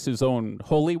produce his own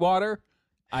holy water.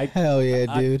 Hell yeah,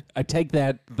 dude. I take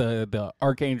that the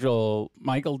Archangel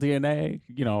Michael DNA,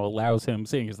 allows him,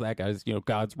 seeing as that guy's,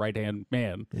 God's right-hand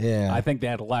man. Yeah. I think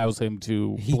that allows him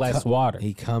to bless water.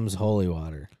 He comes holy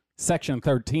water. Section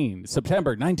 13,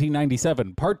 September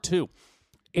 1997, Part 2.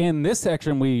 In this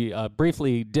section, we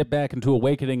briefly dip back into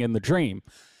Awakening in the Dream.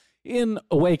 In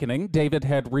Awakening, David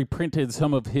had reprinted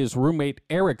some of his roommate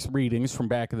Eric's readings from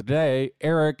back in the day.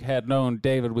 Eric had known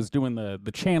David was doing the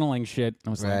channeling shit. I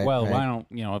was like, well, why don't,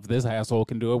 if this asshole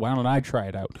can do it, why don't I try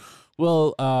it out?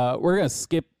 Well, we're going to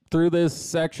skip through this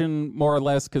section more or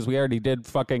less because we already did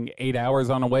fucking 8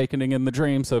 hours on Awakening in the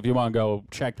Dream. So if you want to go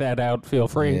check that out, feel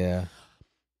free. Yeah.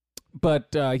 But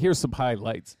here's some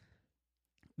highlights.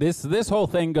 This whole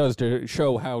thing goes to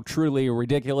show how truly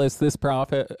ridiculous this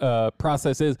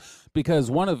process is,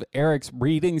 because one of Eric's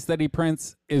readings that he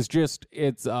prints is just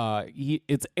it's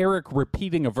Eric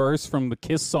repeating a verse from the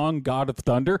Kiss song "God of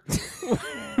Thunder,"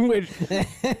 which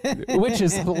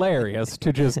is hilarious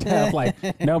to just have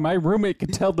no, my roommate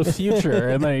could tell the future,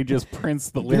 and then he just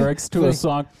prints the lyrics to a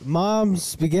song. Mom's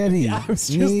spaghetti. Yeah, I was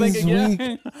just thinking,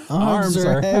 weak. Arms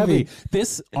are heavy.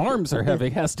 This arms are heavy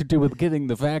has to do with getting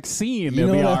the vaccine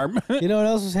in the arm. You know what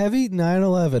else was heavy?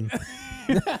 9/11.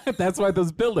 That's why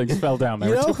those buildings fell down. They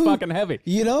were too fucking heavy.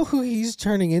 You know who he's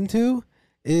turning into?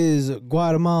 Is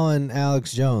Guatemalan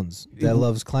Alex Jones that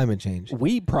loves climate change.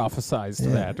 We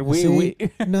prophesized that.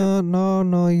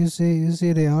 No. You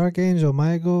see, the Archangel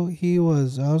Michael, he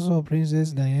was also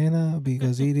Princess Diana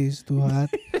because it is too hot.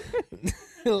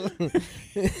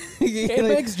 It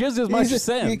makes just as much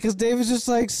sense. Because David's just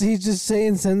like, he's just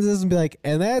saying sentences and be like,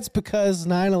 and that's because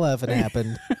 9/11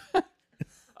 happened.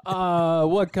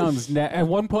 What comes next? At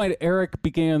one point, Eric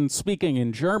began speaking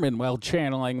in German while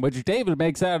channeling, which David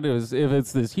makes out as if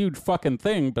it's this huge fucking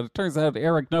thing, but it turns out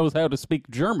Eric knows how to speak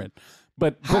German.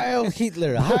 But Heil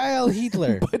Hitler, Heil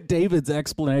Hitler. But David's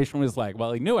explanation was like,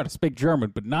 well, he knew how to speak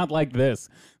German, but not like this.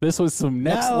 This was some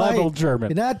next level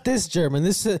German. Not this German.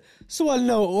 This was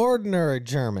no ordinary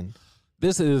German.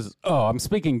 This is, I'm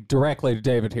speaking directly to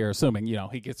David here, assuming,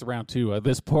 he gets around to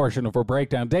this portion of our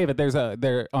breakdown. David,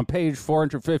 there on page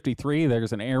 453,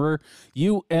 there's an error.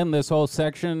 You end this whole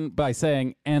section by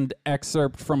saying, end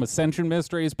excerpt from Ascension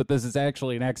Mysteries, but this is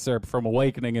actually an excerpt from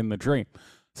Awakening in the Dream.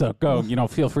 So go,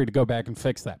 feel free to go back and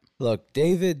fix that. Look,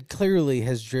 David clearly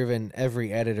has driven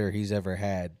every editor he's ever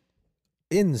had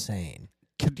insane.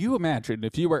 Could you imagine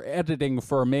if you were editing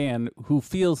for a man who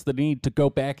feels the need to go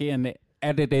back in,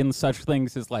 edit in such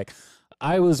things as like,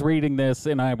 I was reading this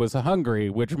and I was hungry,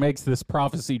 which makes this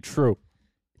prophecy true?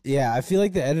 Yeah, I feel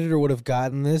like the editor would have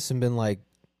gotten this and been like,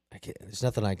 there's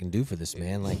nothing I can do for this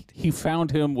man. Like, he found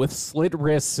him with slit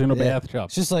wrists in a bathtub.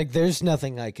 It's just like, there's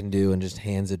nothing I can do, and just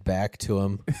hands it back to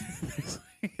him.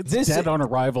 It's dead on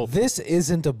arrival. This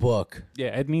isn't a book.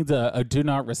 Yeah, it needs a do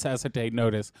not resuscitate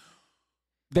notice.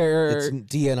 It's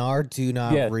DNR, do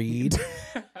not read.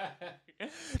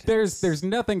 There's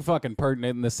nothing fucking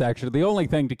pertinent in this section. The only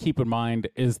thing to keep in mind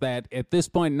is that at this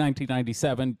point in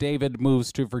 1997, David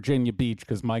moves to Virginia Beach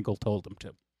because Michael told him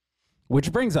to.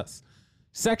 Which brings us,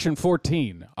 Section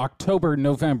 14, October,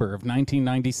 November of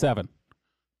 1997.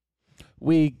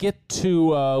 We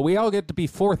all get to be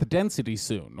fourth density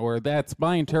soon, or that's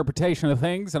my interpretation of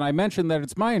things, and I mentioned that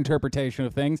it's my interpretation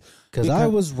of things because I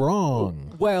was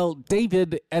wrong. Well,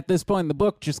 David, at this point in the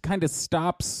book, just kind of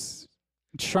stops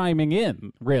chiming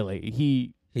in, really.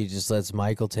 He just lets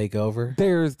Michael take over.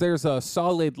 There's a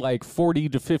solid 40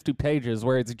 to 50 pages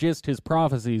where it's just his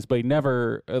prophecies, but he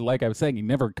never, like I was saying, he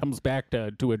never comes back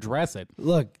to address it.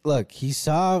 Look, he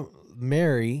saw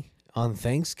Mary on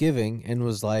Thanksgiving and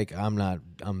was like, I'm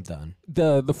done.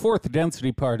 The fourth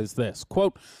density part is this,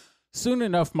 quote, soon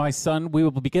enough, my son, we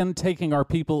will begin taking our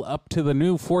people up to the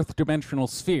new fourth dimensional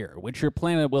sphere, which your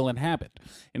planet will inhabit,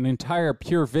 an entire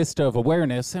pure vista of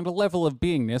awareness and a level of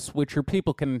beingness which your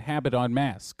people can inhabit en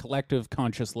masse, collective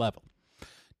conscious level.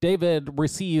 David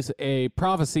receives a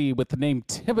prophecy with the name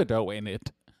Thibodeau in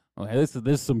it. Okay, this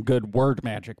is some good word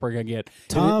magic we're going to get.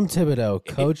 Tom Thibodeau,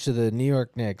 coach of the New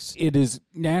York Knicks. It is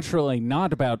naturally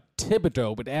not about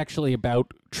Thibodeau, but actually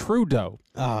about Trudeau.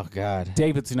 Oh, God.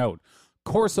 David's note.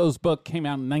 Corso's book came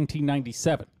out in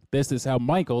 1997. This is how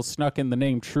Michael snuck in the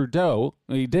name Trudeau.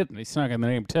 He didn't. He snuck in the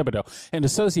name Thibodeau and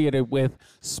associated with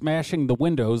smashing the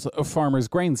windows of farmers'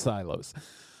 grain silos.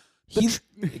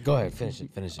 Go ahead, finish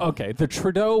it. Okay, the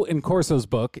Trudeau in Corso's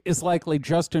book is likely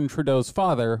Justin Trudeau's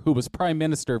father, who was Prime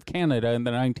Minister of Canada in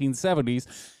the 1970s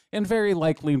and very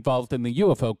likely involved in the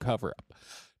UFO cover-up.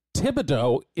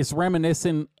 Thibodeau is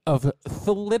reminiscent of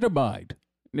thalidomide.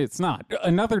 It's not.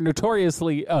 Another notorious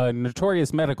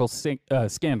medical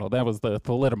scandal. That was the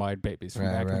thalidomide babies from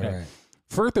back in the day. Right.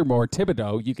 Furthermore,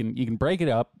 Thibodeau, you can break it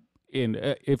up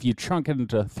in if you chunk it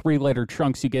into 3-letter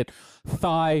chunks, you get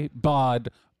thigh, bod,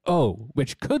 O,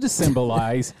 which could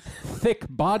symbolize thick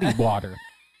body water.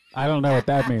 I don't know what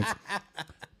that means.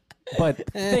 But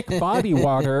thick body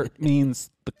water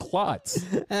means the clots.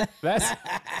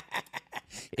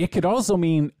 It could also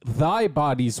mean thy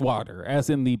body's water, as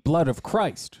in the blood of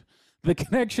Christ. The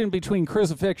connection between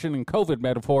crucifixion and COVID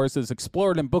metaphors is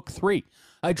explored in Book 3.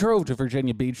 I drove to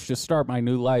Virginia Beach to start my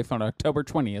new life on October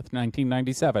 20th,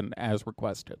 1997, as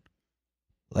requested.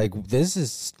 This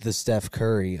is the Steph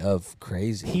Curry of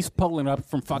crazy. He's pulling up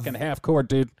from fucking half court,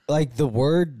 dude. The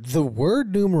word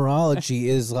numerology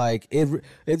is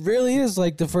it really is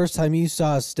like the first time you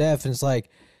saw Steph, and it's like,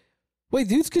 wait,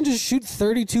 dudes can just shoot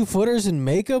 32-footers and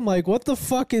make them? What the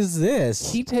fuck is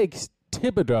this? He takes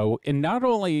Thibodeau and not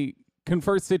only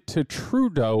converts it to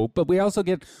Trudeau, but we also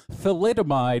get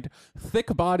thalidomide,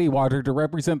 thick body water to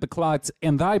represent the clots,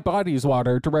 and thy body's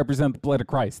water to represent the blood of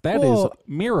Christ. That is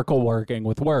miracle working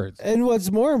with words. And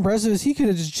what's more impressive is he could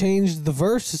have just changed the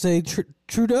verse to say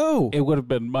Trudeau. It would have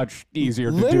been much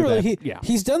easier to do that.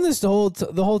 He's done this the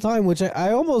whole time, which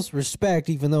I almost respect,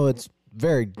 even though it's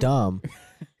very dumb.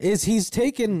 Is he's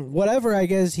taken whatever I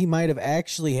guess he might have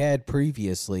actually had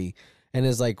previously and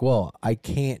is like, well, I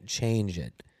can't change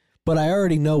it. But I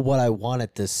already know what I want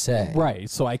it to say. Right,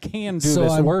 so I can do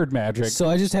this word magic. So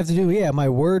I just have to do, my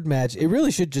word magic. It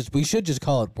really we should just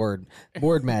call it word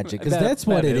magic, because that's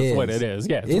what it is. What it is,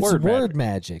 yeah. It's word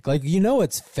magic.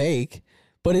 It's fake,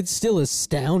 but it's still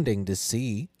astounding to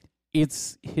see.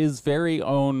 It's his very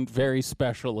own, very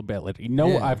special ability. No,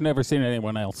 Yeah. I've never seen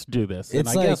anyone else do this, and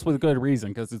It's I like- guess with good reason,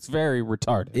 because it's very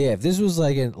retarded. Yeah, if this was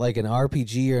like an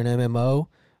RPG or an MMO,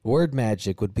 word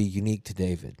magic would be unique to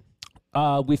David.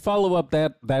 We follow up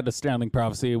that astounding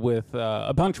prophecy with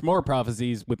a bunch more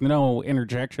prophecies with no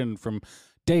interjection from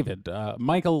David.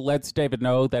 Michael lets David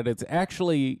know that it's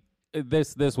actually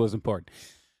this was important.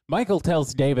 Michael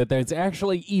tells David that it's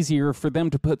actually easier for them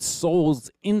to put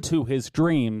souls into his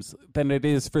dreams than it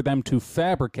is for them to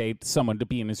fabricate someone to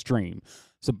be in his dream.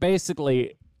 So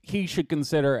basically, he should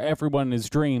consider everyone in his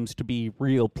dreams to be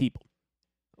real people.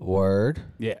 Word.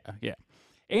 Yeah.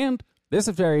 And this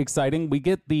is very exciting. We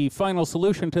get the final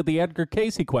solution to the Edgar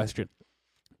Casey question.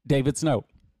 David's note.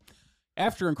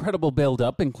 After incredible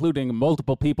build-up, including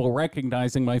multiple people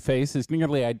recognizing my face as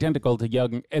nearly identical to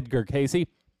young Edgar Casey,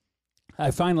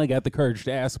 I finally got the courage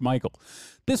to ask Michael.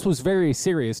 This was very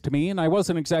serious to me, and I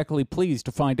wasn't exactly pleased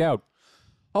to find out.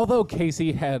 Although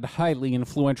Casey had highly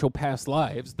influential past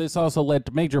lives, this also led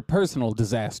to major personal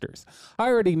disasters. I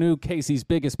already knew Casey's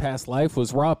biggest past life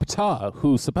was Ra Ptah,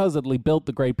 who supposedly built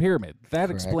the Great Pyramid. That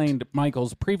Correct. explained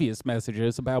Michael's previous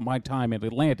messages about my time in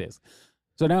Atlantis.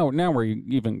 So now we're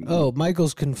even... Oh,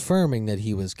 Michael's confirming that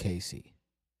he was Casey.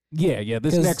 Yeah,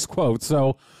 this 'Cause- next quote.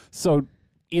 So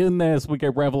in this, we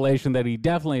get revelation that he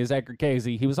definitely is Edgar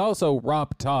Casey. He was also Ra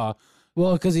Ptah.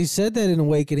 Well, because he said that in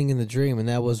Awakening in the Dream, and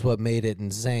that was what made it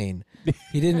insane.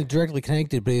 He didn't directly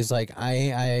connect it, but he's like, I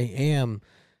am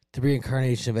the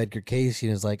reincarnation of Edgar Casey.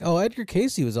 And it's like, oh, Edgar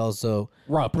Casey was also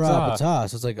Ra Ptah. Ra Ptah.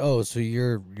 So it's like, oh, so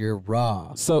you're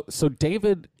Ra. So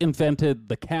David invented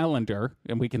the calendar,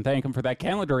 and we can thank him for that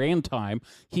calendar and time.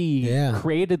 He Yeah.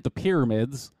 created the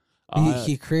pyramids.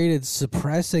 He created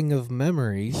suppressing of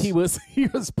memories. He was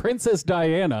Princess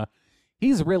Diana.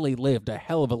 He's really lived a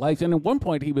hell of a life, and at one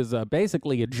point he was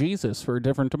basically a Jesus for a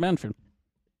different dimension.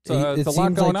 So it it's a lot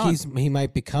seems going like on. he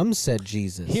might become said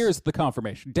Jesus. Here's the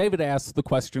confirmation. David asks the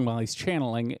question while he's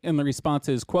channeling, and the response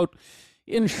is, quote,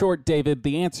 "In short, David,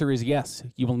 the answer is yes.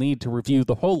 You will need to review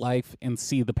the whole life and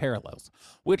see the parallels."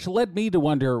 Which led me to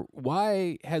wonder,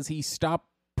 why has he stopped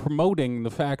promoting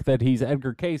the fact that he's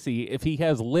Edgar Casey if he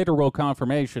has literal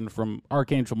confirmation from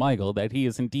Archangel Michael that he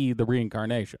is indeed the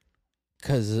reincarnation?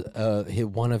 Because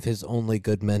one of his only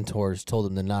good mentors told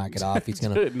him to knock it off. He's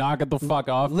gonna Knock it the fuck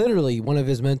off. literally, one of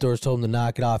his mentors told him to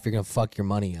knock it off. You're gonna fuck your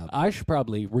money up. I should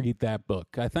probably read that book.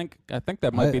 I think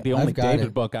that might be the I've only got David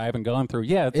it. book I haven't gone through.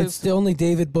 Yeah, It's the only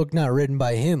David book not written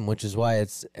by him, which is why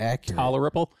it's accurate.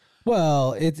 tolerable.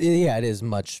 Well, it is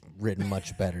written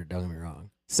much better. Don't get me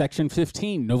wrong. Section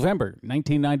 15, November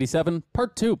 1997,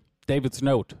 Part 2. David's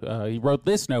note. He wrote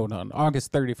this note on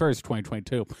August 31st,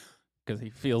 2022, because he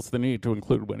feels the need to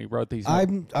include when he wrote these notes.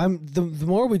 The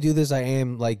more we do this, I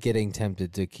am like getting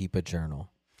tempted to keep a journal.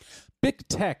 Big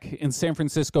Tech in San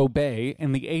Francisco Bay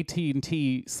and the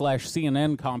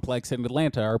AT&T/CNN complex in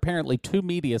Atlanta are apparently two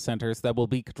media centers that will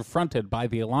be confronted by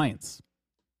the alliance.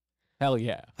 Hell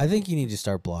yeah. I think you need to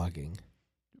start blogging.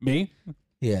 Me?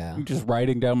 Yeah, Just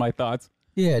writing down my thoughts.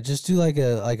 yeah. Just do like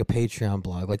a Patreon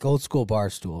blog, like old school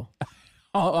Barstool.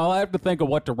 I'll have to think of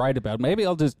what to write about. Maybe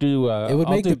I'll just do It would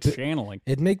I'll make do the- channeling.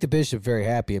 It'd make the bishop very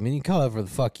happy. I mean, you can call it whatever the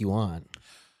fuck you want.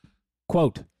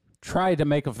 Quote, "Try to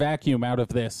make a vacuum out of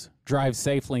this. Drive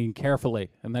safely and carefully."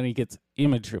 And then he gets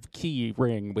image of key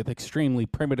ring with extremely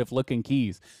primitive looking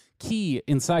keys. Key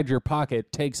inside your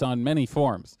pocket takes on many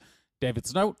forms.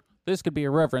 David's note, this could be a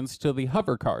reference to the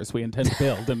hover cars we intend to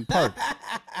build in part.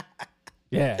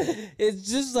 Yeah. It's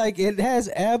just like it has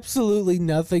absolutely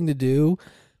nothing to do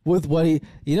with what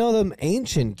them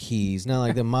ancient keys, not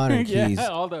like the modern keys. Yeah,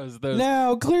 all those.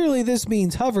 Now, clearly, this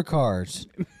means hover cars.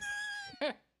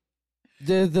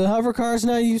 the hover cars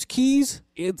not use keys?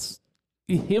 It's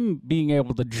him being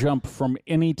able to jump from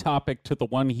any topic to the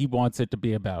one he wants it to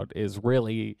be about is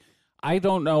really, I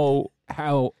don't know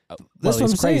how, That's what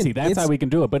he's I'm crazy. saying. That's It's- how he can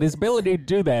do it. But his ability to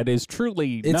do that is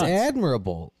truly It's nuts.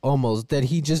 admirable, almost, that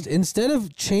he just, instead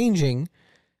of changing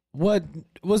what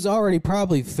was already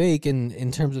probably fake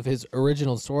in terms of his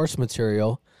original source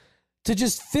material, to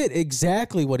just fit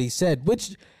exactly what he said,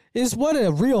 which is what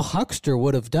a real huckster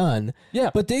would have done. Yeah.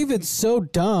 But David's so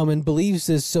dumb and believes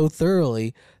this so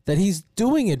thoroughly that he's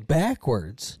doing it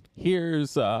backwards.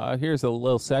 Here's a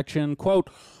little section. Quote,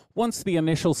 "Once the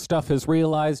initial stuff is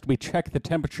realized, we check the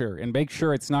temperature and make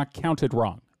sure it's not counted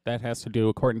wrong." That has to do,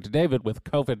 according to David, with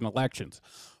COVID and elections.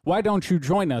 "Why don't you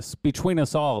join us, between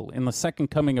us all, in the second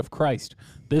coming of Christ?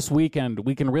 This weekend,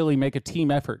 we can really make a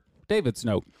team effort." David's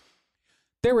note.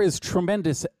 There is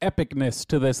tremendous epicness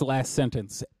to this last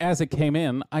sentence. As it came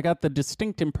in, I got the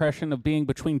distinct impression of being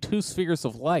between two spheres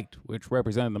of light, which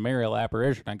represented the Mariel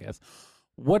apparition, I guess.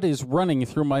 What is running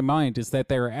through my mind is that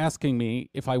they're asking me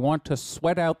if I want to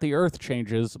sweat out the earth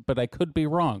changes, but I could be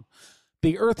wrong.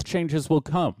 The earth changes will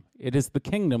come. It is the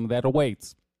kingdom that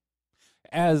awaits.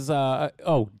 David's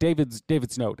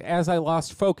note. As I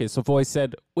lost focus, a voice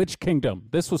said, "Which kingdom?"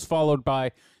 This was followed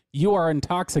by, "You are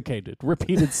intoxicated,"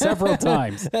 repeated several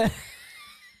times.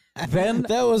 Then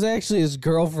That was actually his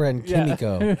girlfriend,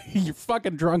 Kimiko. You're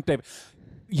fucking drunk, David.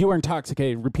 "You are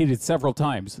intoxicated," repeated several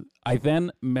times. I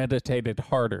then meditated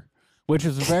harder, which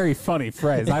is a very funny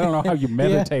phrase. I don't know how you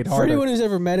meditate For harder. anyone who's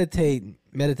ever meditating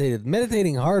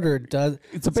harder does.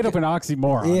 It's a bit of an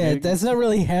oxymoron. Yeah, that's not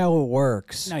really how it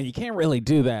works. No, you can't really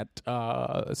do that.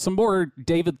 Some more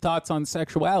David thoughts on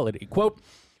sexuality. Quote,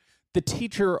 "The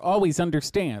teacher always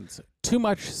understands. Too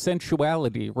much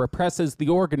sensuality represses the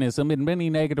organism in many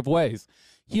negative ways.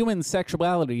 Human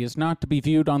sexuality is not to be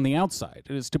viewed on the outside.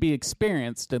 It is to be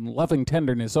experienced in loving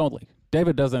tenderness only."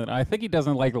 I think he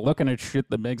doesn't like looking at shit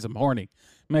that makes him horny,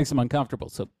 makes him uncomfortable.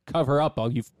 So cover up,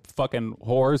 all you fucking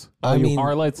whores, all you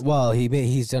harlots. Well,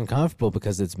 he's uncomfortable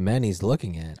because it's men he's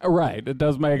looking at. Right, it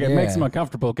makes him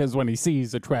uncomfortable because when he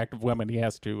sees attractive women, he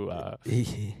has to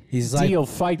He's like,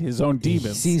 fight his own he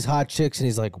demons. sees hot chicks and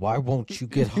he's like, "Why won't you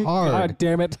get hard? God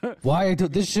damn it!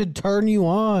 This should turn you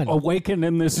on." Awaken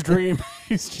in this dream.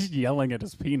 He's just yelling at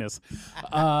his penis.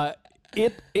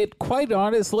 It quite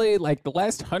honestly, like the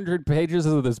last 100 pages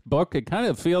of this book, it kind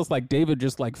of feels like David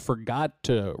just like forgot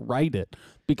to write it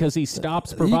because he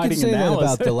stops providing you can say analysis.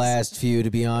 that about the last few, to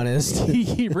be honest.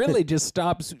 He really just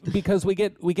stops because we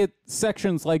get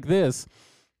sections like this.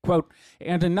 Quote,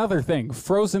 "And another thing,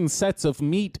 frozen sets of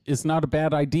meat is not a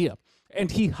bad idea." And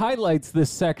he highlights this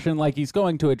section like he's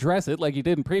going to address it like he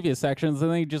did in previous sections, and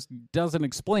then he just doesn't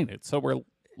explain it. So we're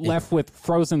left with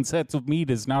frozen sets of meat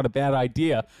is not a bad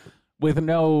idea with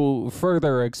no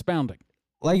further expounding.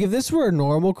 Like, if this were a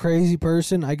normal crazy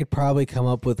person, I could probably come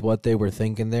up with what they were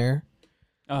thinking there.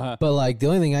 Uh-huh. But, like, the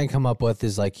only thing I can come up with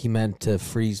is, like, he meant to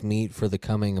freeze meat for the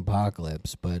coming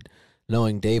apocalypse. But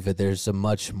knowing David, there's a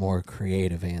much more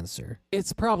creative answer.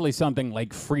 It's probably something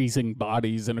like freezing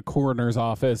bodies in a coroner's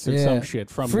office or some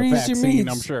shit from Freeze the your vaccine,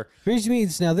 meats. I'm sure. Freeze your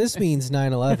meats. Now, this means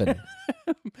 9/11.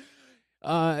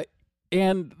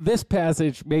 And this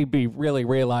passage made me really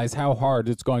realize how hard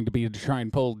it's going to be to try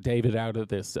and pull David out of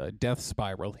this death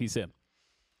spiral he's in.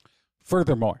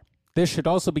 Furthermore, this should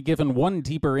also be given one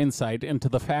deeper insight into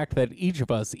the fact that each of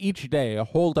us, each day,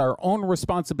 hold our own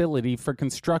responsibility for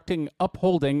constructing,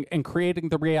 upholding, and creating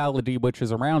the reality which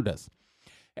is around us.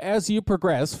 As you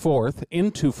progress forth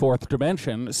into fourth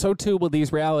dimension, so too will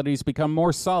these realities become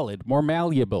more solid, more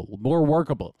malleable, more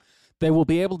workable. They will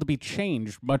be able to be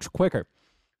changed much quicker.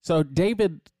 So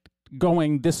David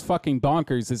going this fucking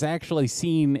bonkers is actually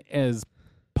seen as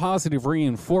positive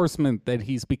reinforcement that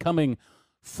he's becoming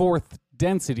fourth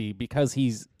density because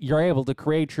you're able to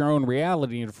create your own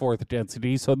reality in fourth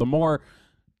density. So the more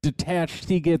detached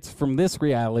he gets from this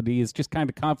reality is just kind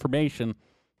of confirmation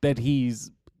that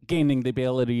he's gaining the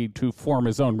ability to form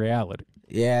his own reality.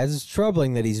 Yeah, it's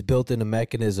troubling that he's built in a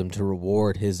mechanism to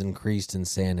reward his increased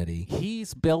insanity.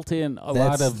 He's built in a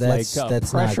lot of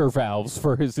pressure valves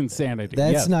for his insanity.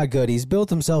 That's not good. He's built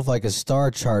himself like a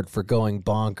star chart for going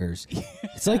bonkers.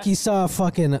 It's like he saw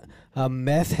a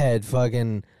meth head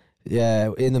fucking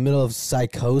in the middle of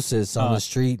psychosis on the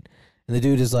street. And the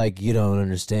dude is like, "You don't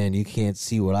understand. You can't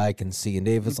see what I can see." And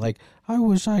David's like, "I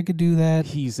wish I could do that."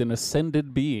 He's an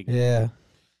ascended being. Yeah.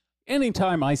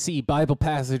 Anytime I see Bible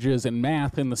passages and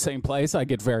math in the same place, I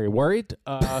get very worried.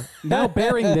 Now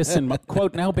bearing this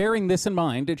in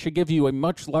mind, it should give you a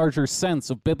much larger sense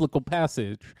of biblical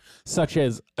passage, such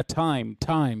as a time,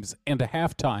 times, and a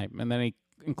half time. And then he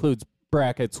includes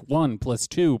brackets 1 +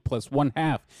 2 +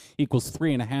 1/2 =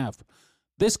 3.5.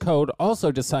 This code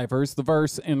also deciphers the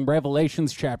verse in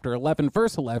Revelations chapter 11,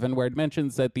 verse 11, where it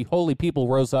mentions that the holy people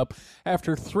rose up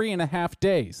after 3.5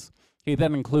 days. He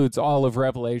then includes all of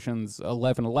Revelations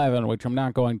 11:11, which I'm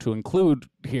not going to include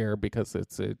here because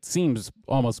it seems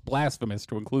almost blasphemous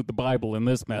to include the Bible in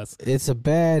this mess.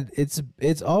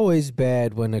 It's always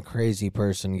bad when a crazy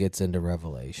person gets into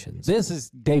Revelations. This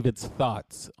is David's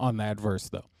thoughts on that verse,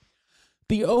 though.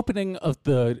 The opening of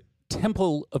the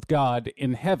temple of God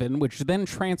in heaven, which then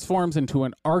transforms into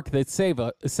an ark that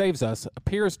saves us,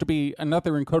 appears to be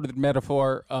another encoded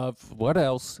metaphor of, what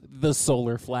else? The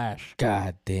solar flash.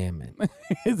 God damn it.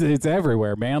 It's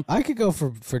everywhere, man. I could go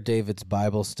for David's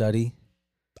Bible study.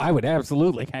 I would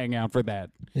absolutely hang out for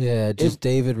that. Yeah, just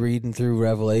David reading through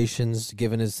Revelations,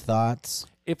 giving his thoughts.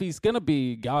 if he's going to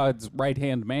be God's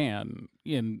right-hand man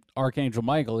in Archangel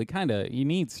Michael, he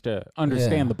needs to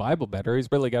understand the Bible better. He's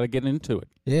really got to get into it.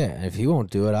 Yeah, if he won't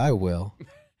do it, I will.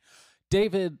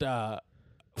 David,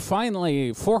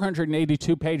 finally,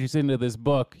 482 pages into this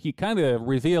book, he kind of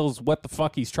reveals what the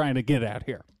fuck he's trying to get at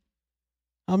here.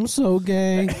 I'm so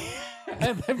gay.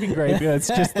 That'd be great. It's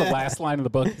just the last line of the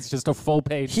book. It's just a full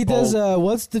page. He does,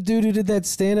 what's the dude who did that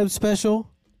stand-up special?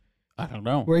 I don't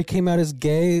know. Where he came out as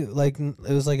gay, like, it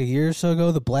was like a year or so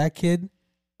ago, the black kid?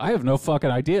 I have no fucking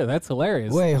idea. That's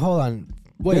hilarious. Wait, hold on.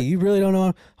 Wait, you really don't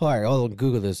know? All right, I'll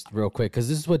Google this real quick, because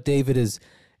this is what David is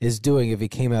doing if he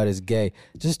came out as gay.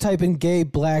 Just type in gay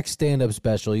black stand-up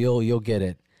special. You'll get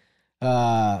it.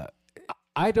 I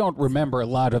don't remember a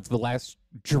lot of the last...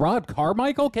 Gerard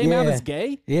Carmichael came out as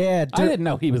gay? Yeah. I didn't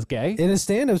know he was gay. In a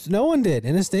stand-up... No one did.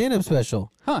 In a stand-up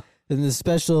special. Huh. And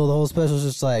the whole special is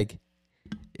just like,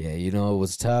 yeah, you know, it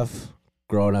was tough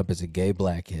growing up as a gay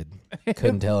black kid.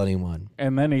 Couldn't tell anyone.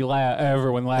 And then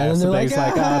everyone laughs, and he's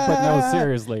like, but no,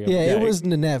 seriously. Yeah, it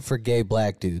wasn't a net for gay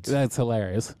black dudes. That's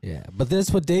hilarious. Yeah, but this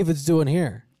is what David's doing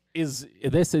here.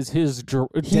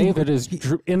 David is,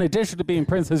 in addition to being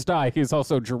Princess Di, he's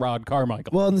also Gerard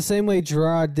Carmichael. Well, in the same way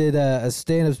Gerard did a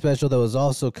stand-up special that was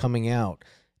also coming out,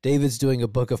 David's doing a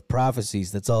book of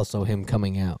prophecies that's also him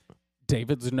coming out.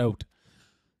 David's note.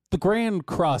 The Grand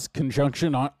Cross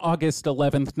Conjunction on August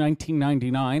 11th,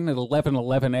 1999 at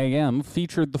 11:11 a.m.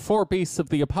 featured the four beasts of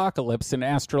the apocalypse in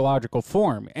astrological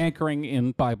form, anchoring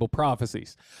in Bible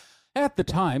prophecies. At the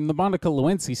time, the Monica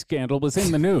Lewinsky scandal was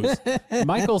in the news.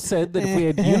 Michael said that if we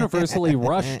had universally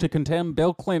rushed to condemn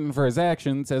Bill Clinton for his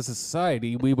actions as a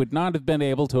society, we would not have been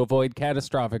able to avoid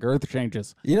catastrophic earth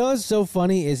changes. You know what's so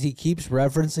funny is he keeps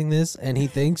referencing this, and he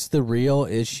thinks the real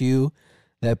issue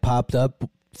that popped up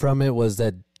from it was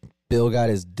that Bill got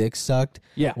his dick sucked.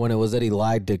 Yeah. When it was that he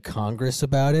lied to Congress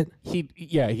about it.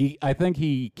 I think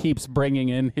he keeps bringing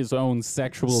in his own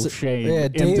sexual shame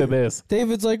into this.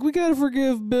 David's like, we gotta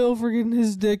forgive Bill for getting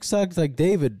his dick sucked. Like,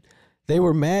 David, they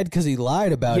were mad because he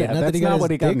lied about it. Yeah, that's not what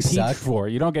he got impeached for.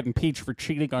 You don't get impeached for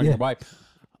cheating on your wife.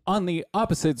 On the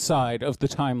opposite side of the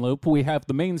time loop, we have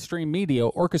the mainstream media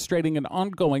orchestrating an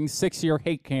ongoing 6-year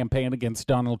hate campaign against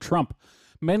Donald Trump.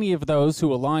 Many of those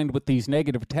who aligned with these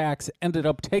negative attacks ended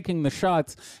up taking the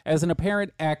shots as an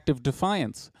apparent act of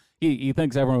defiance. He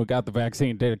thinks everyone who got the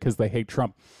vaccine did it because they hate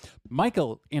Trump.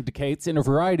 Michael indicates in a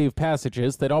variety of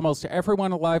passages that almost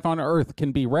everyone alive on Earth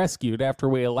can be rescued after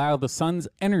we allow the sun's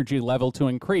energy level to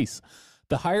increase.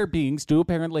 The higher beings do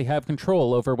apparently have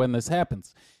control over when this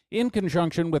happens. In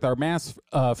conjunction with our mass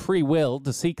free will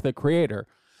to seek the Creator,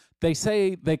 they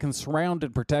say they can surround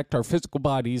and protect our physical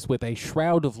bodies with a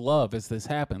shroud of love as this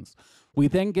happens. We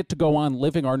then get to go on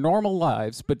living our normal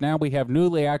lives, but now we have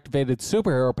newly activated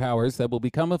superhero powers that will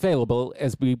become available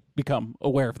as we become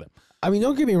aware of them. I mean,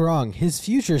 don't get me wrong. His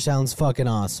future sounds fucking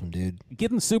awesome, dude.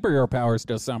 Getting superhero powers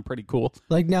does sound pretty cool.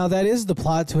 Like, now that is the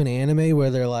plot to an anime where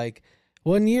they're like,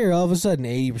 one year, all of a sudden,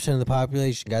 80% of the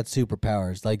population got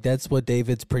superpowers. Like, that's what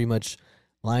David's pretty much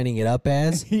lining it up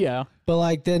as. Yeah. But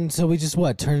like then, so we just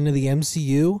turn into the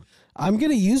MCU? I'm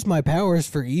going to use my powers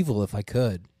for evil if I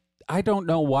could. I don't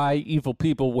know why evil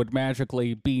people would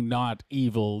magically be not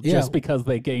evil just because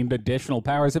they gained additional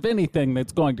powers. If anything,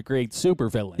 that's going to create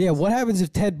supervillains. Yeah, what happens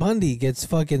if Ted Bundy gets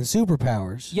fucking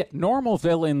superpowers? Yeah, normal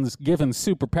villains given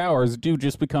superpowers do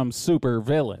just become super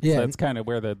villains. Yeah. That's kind of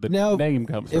where the name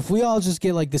comes from. If we all just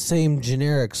get like the same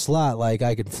generic slot, like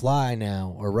I can fly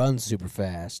now or run super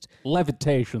fast.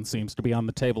 Levitation seems to be on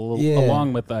the table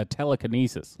along with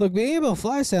telekinesis. Look, being able to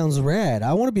fly sounds rad.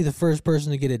 I want to be the first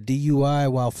person to get a DUI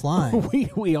while flying.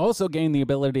 We also gain the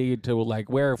ability to, like,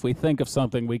 where if we think of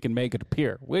something, we can make it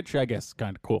appear, which I guess is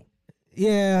kind of cool.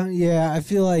 Yeah. I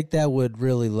feel like that would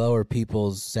really lower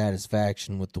people's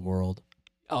satisfaction with the world.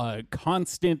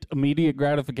 Constant immediate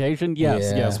gratification?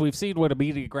 Yes. We've seen what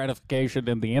immediate gratification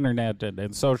and the internet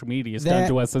and social media has done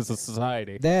to us as a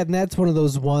society. That's one of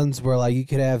those ones where, like, you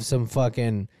could have some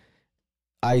fucking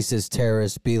ISIS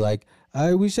terrorist be like,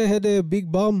 I wish I had a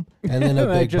big bum. And then a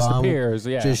big just bomb appears,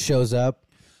 just shows up.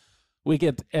 We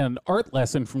get an art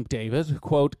lesson from David,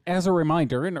 quote, as a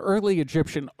reminder, in early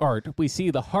Egyptian art, we see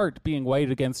the heart being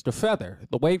weighed against a feather.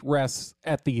 The weight rests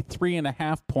at the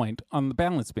 3.5 point on the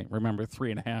balance beam. Remember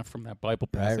 3.5 from that Bible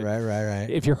passage. Right.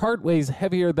 If your heart weighs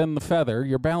heavier than the feather,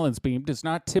 your balance beam does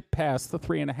not tip past the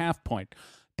 3.5 point.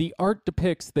 The art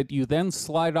depicts that you then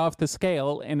slide off the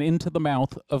scale and into the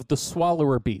mouth of the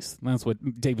swallower beast. That's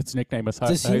what David's nickname is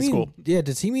high school. Yeah,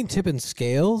 does he mean tipping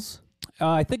scales?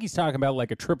 I think he's talking about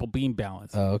like a triple beam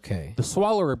balance. Oh, okay. The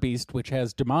swallower beast, which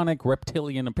has demonic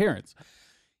reptilian appearance.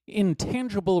 In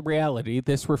tangible reality,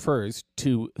 this refers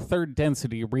to third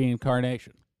density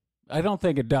reincarnation. I don't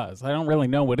think it does. I don't really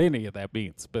know what any of that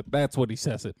means, but that's what he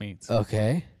says it means.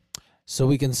 Okay. So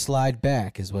we can slide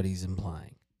back, is what he's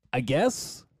implying. I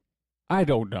guess? I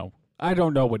don't know. I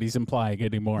don't know what he's implying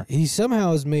anymore. He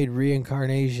somehow has made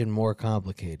reincarnation more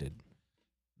complicated.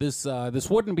 This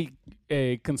wouldn't be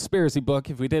a conspiracy book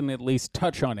if we didn't at least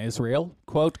touch on Israel.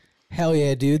 Quote, Hell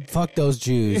yeah, dude. Fuck those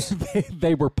Jews.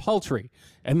 they were paltry.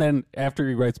 And then after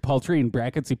he writes paltry in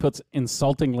brackets, he puts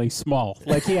insultingly small.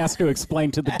 Like he has to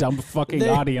explain to the dumb fucking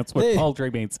audience what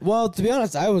paltry means. Well, to be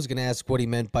honest, I was going to ask what he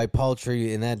meant by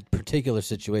paltry in that particular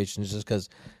situation, just because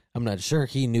I'm not sure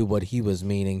he knew what he was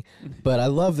meaning. But I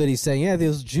love that he's saying, yeah,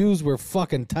 those Jews were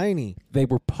fucking tiny. They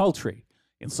were paltry.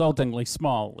 Insultingly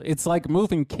small. It's like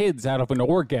moving kids out of an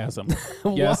orgasm.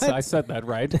 Yes, I said that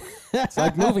right. It's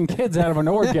like moving kids out of an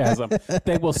orgasm.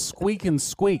 They will squeak and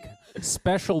squeak.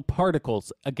 Special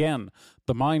particles. Again,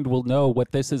 the mind will know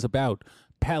what this is about.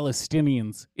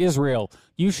 Palestinians, Israel.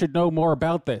 You should know more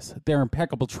about this. Their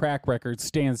impeccable track record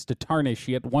stands to tarnish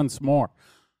yet once more.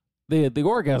 The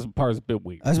orgasm part is a bit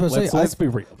weird. I was about to say, let's be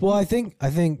real. Well, I think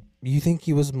you think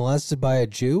he was molested by a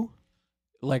Jew?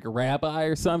 Like a rabbi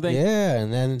or something? Yeah,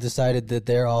 and then decided that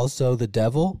they're also the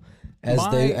devil,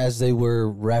 as they were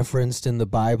referenced in the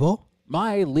Bible.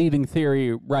 My leading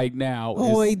theory right now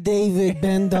is... Oi, David,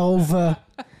 bend over.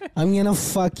 I'm going to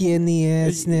fuck you in the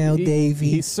ass now, Davey.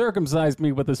 He circumcised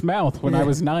me with his mouth when I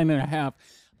was 9.5.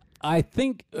 I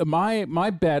think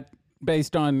my bet,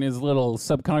 based on his little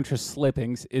subconscious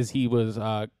slippings, is he was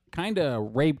kind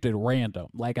of raped at random.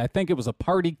 Like, I think it was a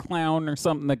party clown or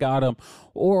something that got him.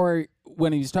 Or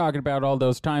when he's talking about all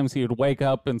those times he would wake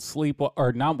up and sleep,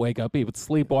 or not wake up, he would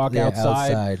sleepwalk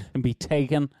outside and be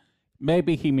taken.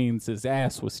 Maybe he means his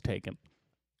ass was taken.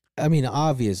 I mean,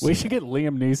 obviously. We should get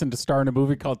Liam Neeson to star in a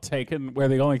movie called Taken, where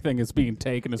the only thing is being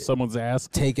taken is someone's ass.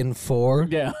 Taken 4?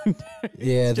 Yeah.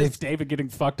 Yeah. Just David getting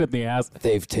fucked in the ass.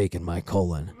 They've taken my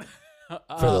colon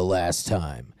for the last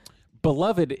time.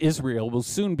 Beloved Israel will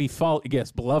soon be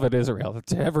Yes, beloved Israel.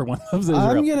 Everyone loves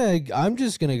Israel. I'm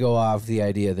just gonna go off the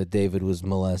idea that David was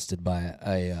molested by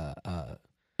a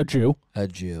Jew. A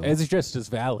Jew. It's just as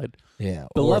valid. Yeah,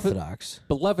 Orthodox.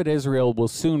 Beloved Israel will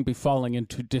soon be falling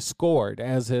into discord,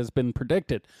 as has been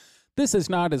predicted. This is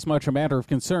not as much a matter of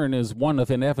concern as one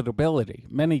of inevitability.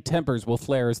 Many tempers will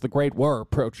flare as the Great War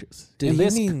approaches. Did he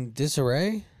mean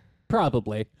disarray?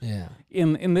 Probably. Yeah.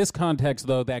 In this context,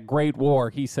 though, that Great War,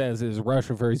 he says, is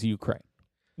Russia versus Ukraine.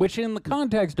 Which, in the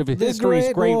context of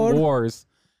history's great wars,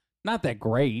 not that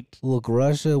great. Look,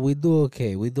 Russia, we do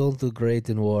okay. We don't do great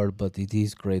in war, but it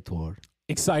is great war.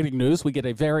 Exciting news. We get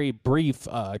a very brief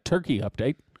turkey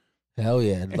update. Hell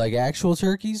yeah. Like actual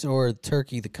turkeys or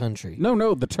Turkey the country?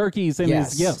 No, the turkeys in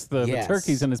Yes. the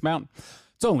turkeys in his mountain.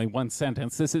 It's only one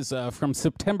sentence. This is from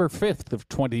September 5th of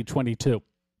 2022.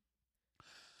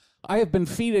 I have been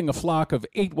feeding a flock of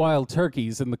 8 wild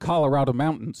turkeys in the Colorado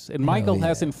mountains, and Michael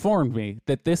has informed me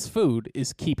that this food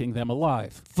is keeping them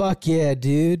alive. Fuck yeah,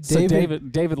 dude. So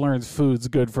David learns food's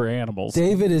good for animals.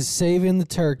 David is saving the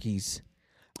turkeys.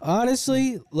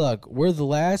 Honestly, look, we're the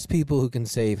last people who can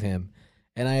save him,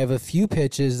 and I have a few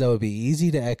pitches that would be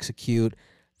easy to execute.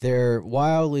 They're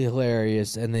wildly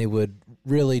hilarious, and they would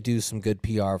really do some good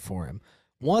PR for him.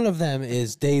 One of them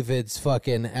is David's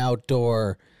fucking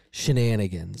outdoor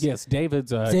shenanigans. Yes, David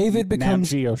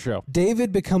becomes Nat Geo show.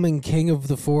 David becoming king of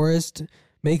the forest,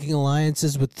 making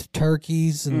alliances with the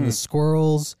turkeys and the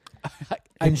squirrels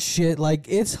and shit. Like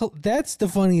that's the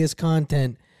funniest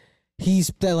content.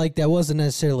 That wasn't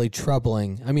necessarily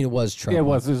troubling. I mean, it was troubling.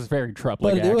 Yeah, it was very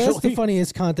troubling. But actually, that's the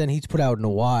funniest content he's put out in a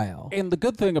while. And the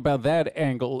good thing about that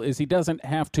angle is he doesn't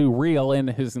have to reel in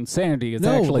his insanity. It's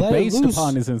actually based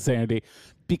upon his insanity.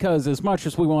 Because as much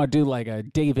as we want to do like a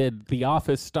David The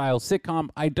Office style sitcom,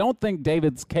 I don't think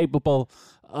David's capable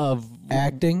of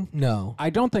acting. No, I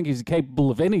don't think he's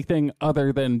capable of anything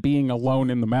other than being alone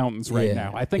in the mountains right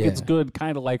now. I think it's good,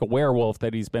 kind of like a werewolf,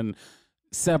 that he's been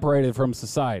separated from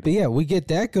society. But yeah, we get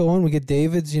that going. We get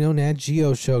David's, Nat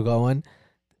Geo show going,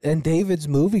 and David's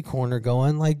movie corner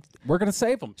going. Like, we're gonna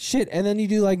save him. Shit, and then you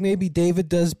do like maybe David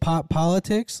does pop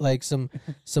politics, like some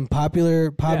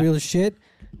popular shit.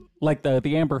 Like the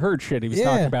Amber Heard shit he was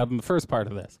talking about in the first part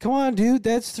of this. Come on, dude.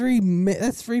 That's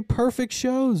three perfect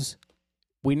shows.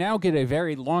 We now get a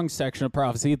very long section of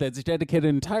prophecy that's dedicated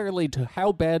entirely to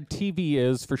how bad TV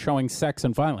is for showing sex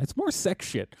and violence. More sex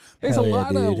shit. There's a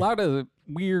lot of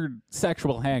weird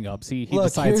sexual hang-ups he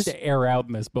decides to air out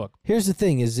in this book. Here's the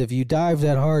thing is, if you dive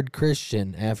that hard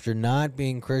Christian after not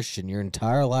being Christian your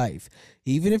entire life,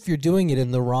 even if you're doing it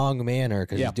in the wrong manner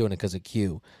because you're doing it because of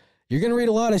Q, You're going to read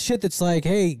a lot of shit that's like,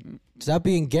 hey, stop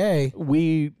being gay.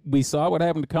 We saw what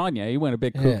happened to Kanye. He went a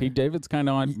bit kooky. Yeah. David's kind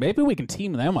of on. Maybe we can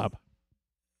team them up.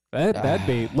 That'd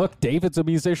be. Look, David's a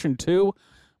musician too.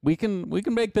 We can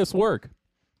make this work.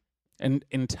 An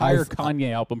entire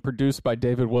Kanye album produced by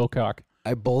David Wilcock.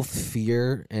 I both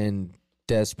fear and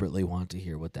desperately want to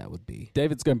hear what that would be.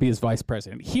 David's going to be his vice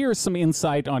president. Here's some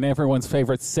insight on everyone's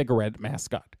favorite cigarette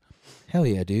mascot. Hell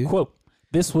yeah, dude. Quote,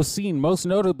 this was seen most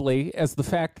notably as the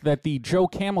fact that the Joe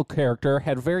Camel character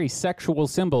had very sexual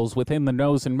symbols within the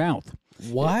nose and mouth.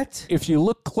 What? If you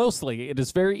look closely, it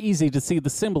is very easy to see the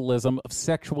symbolism of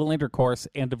sexual intercourse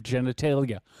and of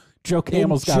genitalia. Joe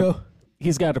Camel's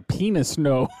he's got a penis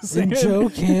nose. And Joe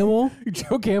Camel?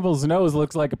 Joe Camel's nose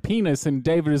looks like a penis, and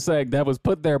David is saying that was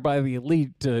put there by the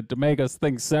elite to make us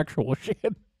think sexual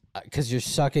shit. Because you're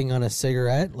sucking on a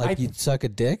cigarette like you'd suck a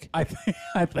dick? I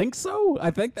think so. I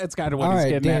think that's kind of what All he's right,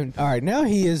 getting Dan, all right, now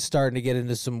he is starting to get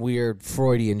into some weird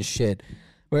Freudian shit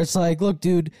where it's like, look,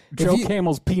 dude. Joe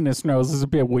Camel's penis nose is a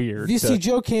bit weird. If you see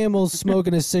Joe Camel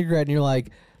smoking a cigarette and you're like,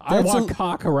 I want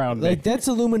cock around me. Like, that's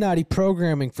Illuminati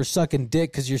programming for sucking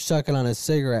dick because you're sucking on a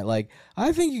cigarette. Like,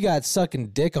 I think you got sucking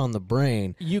dick on the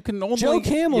brain. You can only, Joe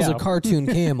Camel's a cartoon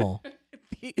camel.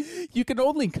 You can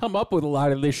only come up with a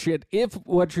lot of this shit if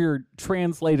what you're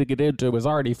translating it into is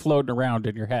already floating around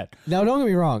in your head. Now, don't get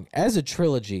me wrong. As a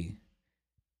trilogy,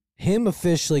 him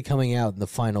officially coming out in the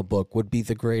final book would be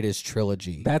the greatest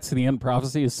trilogy. That's the end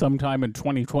prophecy is sometime in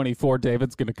 2024,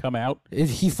 David's going to come out. If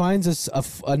he finds us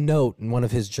a note in one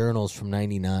of his journals from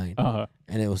 99, and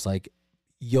it was like,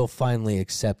 you'll finally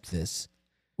accept this.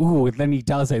 Ooh, and then he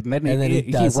does it, and then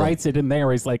he writes it in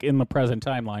there. He's like, in the present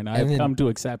timeline, I've come to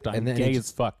accept I'm gay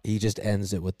as fuck. He just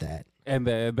ends it with that. And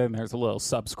then there's a little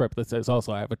subscript that says,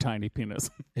 also, I have a tiny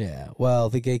penis. Yeah, well,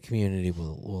 the gay community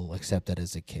will accept that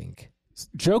as a kink.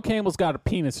 Joe Camel's got a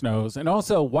penis nose, and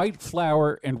also white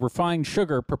flour and refined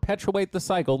sugar perpetuate the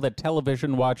cycle that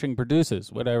television watching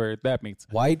produces, whatever that means.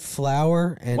 White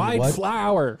flour and white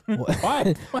flour.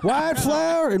 White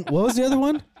flour and what was the other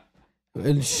one?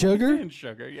 And sugar? And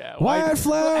sugar, yeah. White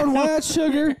flour and white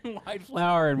sugar. White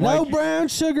flour and no brown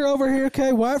sugar over here,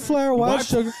 okay? White flour, white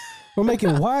sugar. We're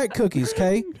making white cookies,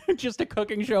 okay? Just a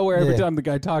cooking show where every time the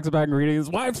guy talks about ingredients,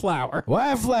 white flour.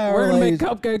 White flour, we're going to make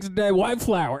cupcakes today, white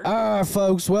flour. All right,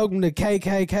 folks, welcome to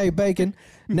KKK Bacon.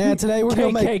 Now, today we're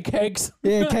going to make... KK cakes.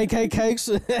 Yeah, KK cakes.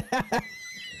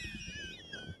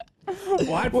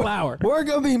 White flour. We're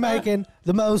going to be making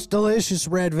the most delicious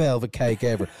red velvet cake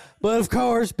ever. But, of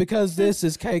course, because this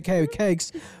is KK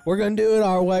Cakes, we're going to do it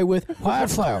our way with white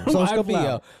flour. So it's going to be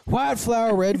a white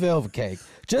flour red velvet cake,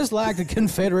 just like the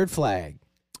Confederate flag.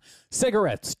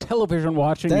 Cigarettes, television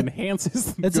watching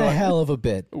enhances... That's a hell of a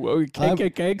bit.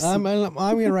 KK Cakes? I'm going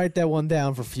to write that one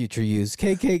down for future use.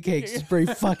 KK Cakes is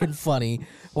pretty fucking funny.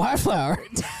 White flour.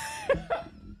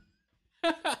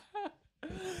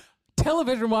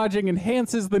 Television watching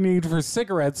enhances the need for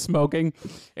cigarette smoking,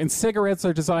 and cigarettes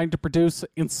are designed to produce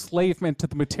enslavement to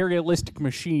the materialistic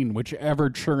machine, which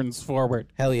ever churns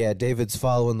forward. Hell yeah, David's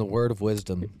following the word of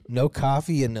wisdom. No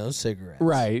coffee and no cigarettes.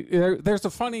 Right. There's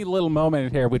a funny little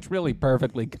moment here which really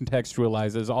perfectly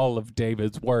contextualizes all of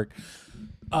David's work.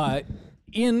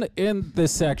 In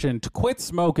this section, to quit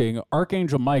smoking,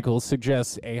 Archangel Michael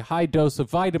suggests a high dose of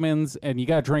vitamins, and you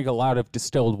got to drink a lot of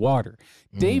distilled water.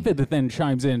 David then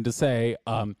chimes in to say,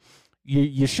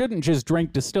 you shouldn't just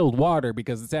drink distilled water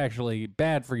because it's actually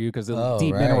bad for you because it'll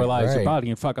demineralize your body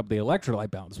and fuck up the electrolyte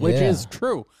balance, which is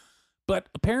true. But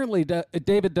apparently,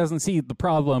 David doesn't see the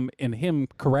problem in him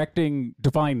correcting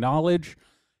divine knowledge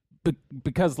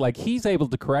because, like, he's able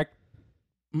to correct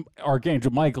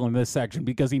Archangel Michael in this section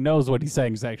because he knows what he's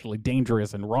saying is actually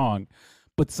dangerous and wrong,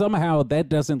 but somehow that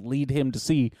doesn't lead him to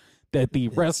see that the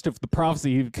rest of the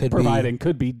prophecy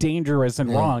could be dangerous and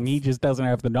wrong. He just doesn't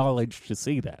have the knowledge to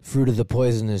see that. Fruit of the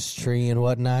poisonous tree and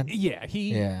whatnot. Yeah,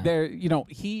 he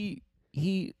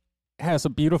has a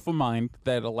beautiful mind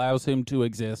that allows him to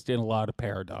exist in a lot of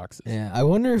paradoxes. Yeah, I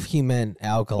wonder if he meant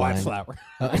alkaline. White flour.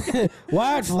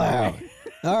 White flour.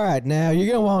 All right, now you're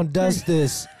gonna want to dust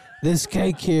this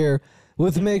cake here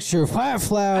with a mixture of white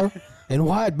flour and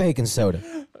white baking soda.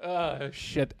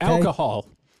 Shit. Okay. Alcohol.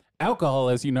 Alcohol,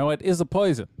 as you know it, is a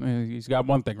poison. He's got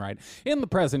one thing right. In the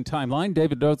present timeline,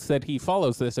 David notes that he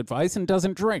follows this advice and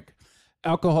doesn't drink.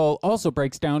 Alcohol also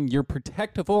breaks down your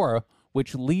protective aura,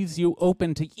 which leaves you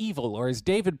open to evil, or as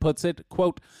David puts it,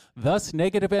 quote, thus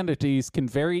negative entities can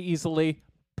very easily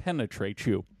penetrate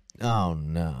you. Oh,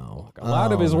 no. A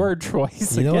lot of his word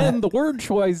choice. Again, the word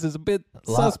choice is a bit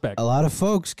suspect. A lot of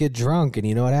folks get drunk, and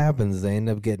you know what happens? They end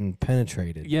up getting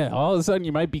penetrated. Yeah, all of a sudden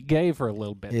you might be gay for a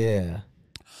little bit. Yeah.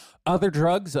 Other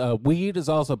drugs, weed is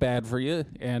also bad for you,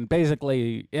 and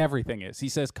basically everything is. He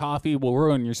says coffee will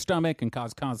ruin your stomach and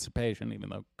cause constipation, even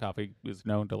though coffee is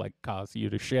known to like cause you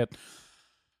to shit.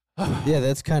 Yeah,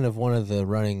 that's kind of one of the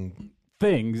running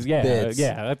Things, yeah, bits.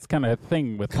 yeah, that's kind of a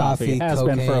thing with coffee. Coffee, Has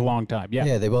been for a cocaine. long time. Yeah.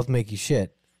 Yeah, they both make you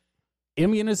shit.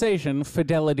 Immunization,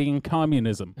 fidelity, and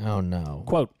communism. Oh no.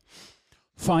 Quote,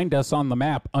 find us on the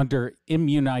map under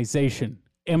immunization,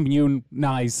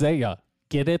 immunizea,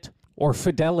 get it? Or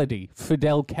fidelity,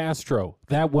 Fidel Castro.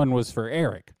 That one was for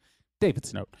Eric.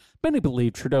 David's note, many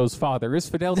believe Trudeau's father is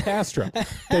Fidel Castro.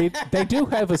 They do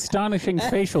have astonishing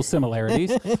facial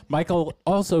similarities. Michael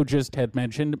also just had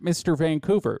mentioned Mr.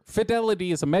 Vancouver.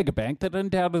 Fidelity is a megabank that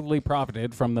undoubtedly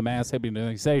profited from the mass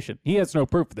immunization. He has no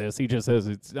proof of this. He just says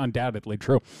it's undoubtedly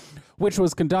true, which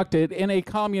was conducted in a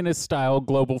communist-style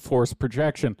global force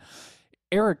projection.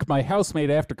 Eric, my housemate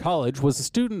after college, was a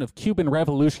student of Cuban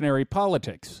revolutionary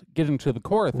politics. Getting to the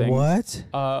core of things. What?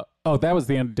 That was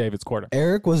the end of David's quarter.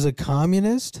 Eric was a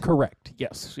communist? Correct.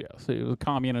 Yes. He was a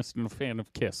communist and a fan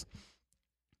of Kiss.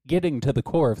 Getting to the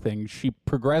core of things, she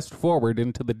progressed forward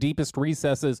into the deepest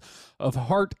recesses of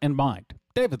heart and mind.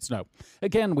 David's note.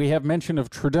 Again, we have mention of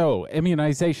Trudeau,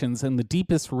 immunizations in the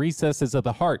deepest recesses of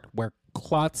the heart, where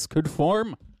clots could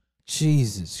form.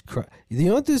 Jesus Christ. You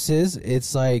know what this is?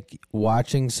 It's like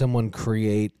watching someone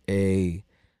create a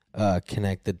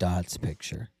connect the dots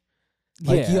picture.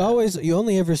 Like Yeah. you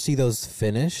only ever see those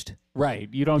finished. Right.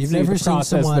 You don't You've see never the seen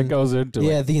process someone that goes into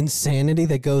Yeah, it. the insanity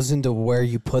that goes into where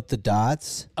you put the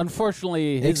dots.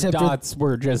 Unfortunately, his Except for- dots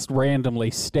were just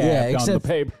randomly stabbed on the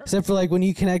paper. Except for like when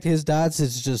you connect his dots,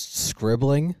 it's just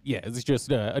scribbling. Yeah, it's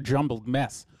just a jumbled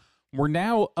mess. We're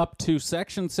now up to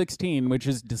Section 16, which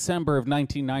is December of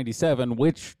 1997,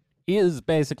 which is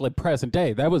basically present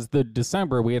day. That was the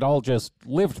December we had all just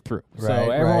lived through. So Right,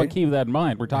 everyone right. keep that in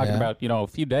mind. We're talking Yeah. about, a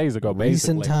few days ago,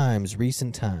 basically.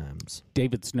 Recent times.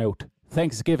 David's note,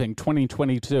 Thanksgiving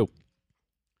 2022.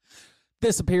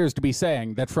 This appears to be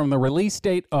saying that from the release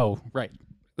date,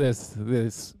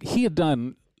 he had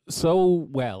done so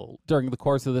well during the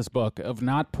course of this book of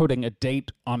not putting a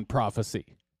date on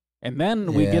prophecy. And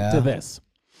then we get to Yeah. this.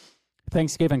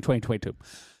 Thanksgiving 2022.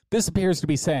 This appears to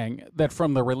be saying that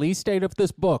from the release date of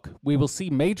this book, we will see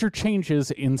major changes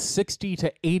in 60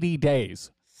 to 80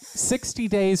 days. 60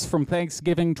 days from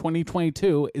Thanksgiving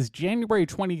 2022 is January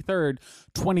 23rd,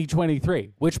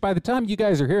 2023, which by the time you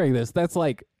guys are hearing this, that's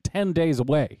like 10 days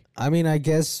away. I mean, I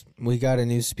guess we got a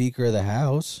new Speaker of the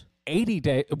House. 80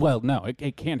 days. Well, no,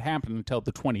 it can't happen until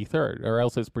the 23rd, or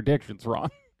else his prediction's wrong.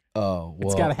 Oh, well.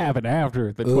 It's got to happen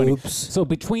after the 20. Oops. So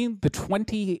between the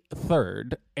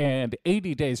 23rd and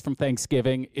 80 days from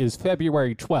Thanksgiving is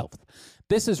February 12th.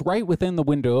 This is right within the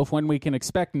window of when we can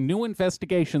expect new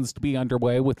investigations to be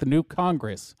underway with the new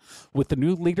Congress, with the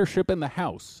new leadership in the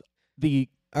House.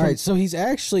 All right, so he's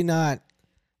actually not,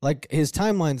 like, his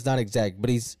timeline's not exact, but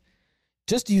he's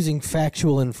just using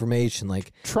factual information.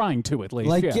 Like, Trying to, at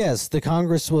least. yeah. yes, the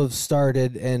Congress will have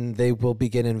started and they will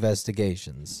begin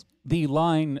investigations. The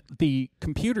line, the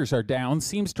computers are down,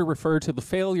 seems to refer to the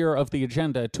failure of the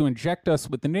agenda to inject us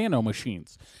with the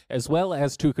nanomachines, as well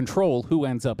as to control who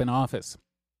ends up in office.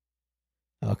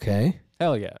 Okay.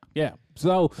 Hell yeah. Yeah.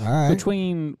 So right.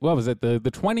 between, what was it, the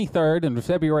 23rd and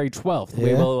February 12th,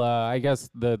 we Yeah. will, I guess,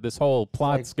 this whole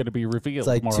plot's going to be revealed, It's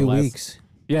like more 2 or less. weeks.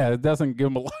 Yeah, it doesn't give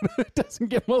him a lot. It doesn't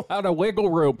give him a lot of wiggle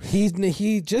room.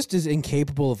 He just is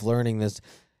incapable of learning this.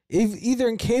 Either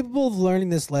incapable of learning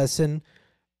this lesson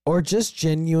or just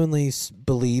genuinely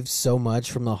believes so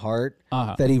much from the heart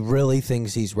that he really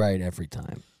thinks he's right every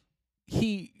time.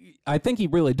 I think he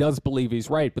really does believe he's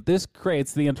right, but this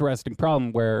creates the interesting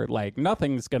problem where, like,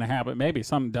 nothing's going to happen. Maybe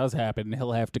something does happen, and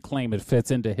he'll have to claim it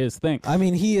fits into his thing. I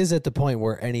mean, he is at the point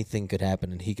where anything could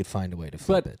happen and he could find a way to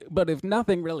flip it. But if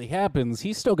nothing really happens,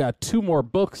 he's still got 2 more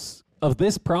books of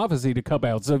this prophecy to come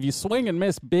out. So if you swing and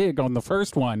miss big on the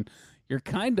first one, you're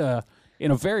kind of in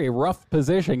a very rough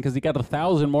position because he got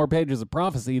 1,000 more pages of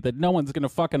prophecy that no one's going to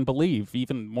fucking believe,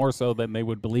 even more so than they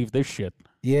would believe this shit.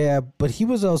 Yeah, but he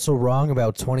was also wrong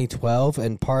about 2012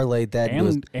 and parlayed that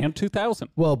into And 2000.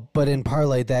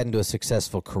 parlayed that into a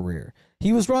successful career.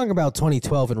 He was wrong about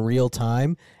 2012 in real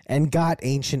time and got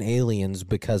Ancient Aliens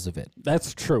because of it.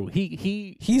 That's true.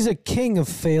 He's a king of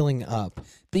failing up.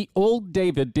 The old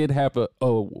David did have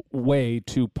a way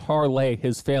to parlay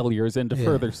his failures into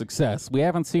further success. We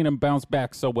haven't seen him bounce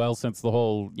back so well since the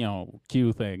whole,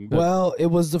 Q thing. But, Well, it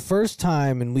was the first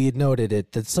time, and we had noted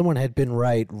it, that someone had been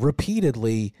right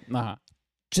repeatedly,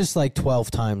 just like 12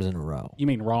 times in a row. You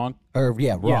mean wrong? Or,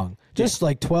 wrong. Just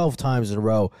like 12 times in a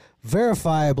row,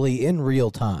 verifiably in real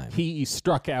time. He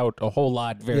struck out a whole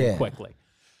lot very quickly.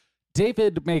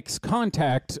 David makes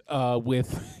contact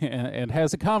with and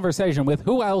has a conversation with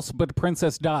who else but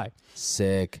Princess Di.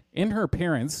 Sick. In her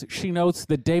appearance, she notes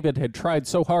that David had tried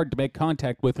so hard to make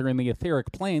contact with her in the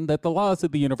etheric plane that the laws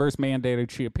of the universe mandated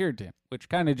she appeared to him, which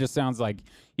kind of just sounds like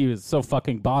he was so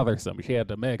fucking bothersome. She had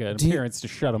to make an appearance to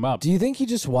shut him up. Do you think he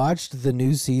just watched the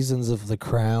new seasons of The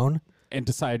Crown? And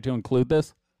decided to include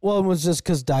this? Well, it was just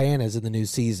because Diana's in the new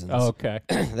seasons. Oh, okay.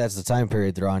 That's the time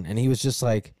period they're on. And he was just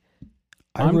like...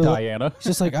 I'm Diana.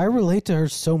 Just like, I relate to her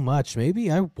so much. Maybe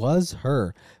I was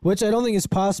her. Which I don't think is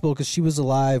possible because she was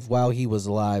alive while he was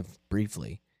alive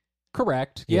briefly.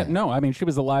 Correct. Yeah, no, I mean, she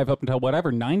was alive up until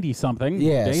whatever, 90-something.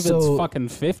 Yeah, David's so- fucking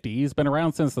 50. He's been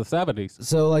around since the 70s.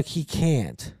 So, like, he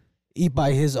can't.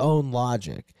 By his own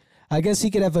logic. I guess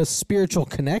he could have a spiritual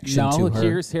connection to No, her.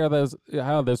 here's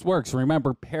how this works.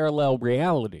 Remember parallel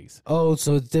realities. Oh,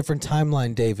 so a different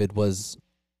timeline David was...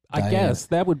 I Diana. guess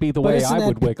that would be the But way isn't I that-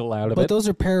 would wiggle out of But it. those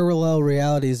are parallel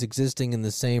realities existing in the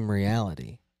same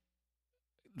reality.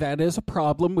 That is a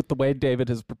problem with the way David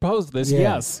has proposed this. Yeah.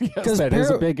 Yes, 'Cause that is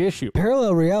a big issue.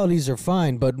 Parallel realities are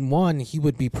fine, but one, he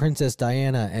would be Princess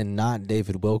Diana and not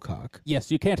David Wilcock. Yes,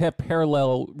 you can't have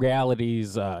parallel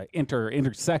realities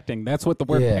intersecting. That's what the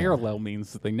word Yeah. parallel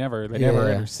means. They never Yeah.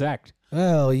 intersect.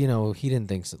 Well, he didn't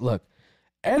think so. Look,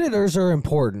 editors are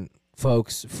important,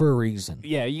 folks, for a reason.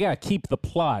 Yeah, you gotta keep the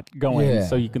plot going Yeah.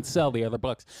 so you can sell the other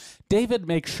books. David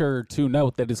makes sure to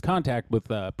note that his contact with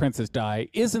Princess Di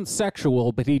isn't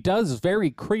sexual, but he does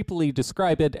very creepily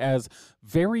describe it as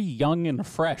very young and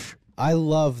fresh. I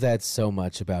love that so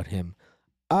much about him.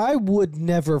 I would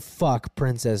never fuck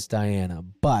Princess Diana,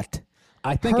 but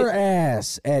I think her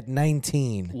ass at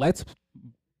 19. let's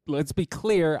be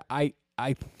clear. I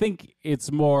think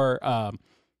it's more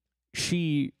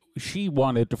she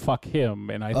wanted to fuck him,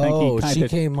 and I think he kind she of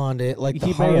came on it like the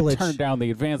he may have harlot. turned down the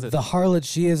advances. The harlot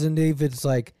she is, and David's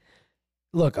like,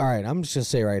 look, all right, I'm just gonna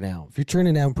say right now, if you're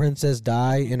turning down Princess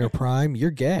Di in her prime,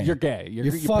 you're gay. You're gay. You're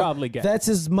fuck- probably gay. That's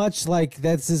as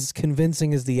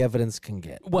convincing as the evidence can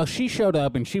get. Well, she showed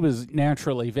up, and she was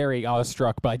naturally very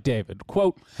awestruck by David.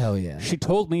 Quote, Hell yeah. she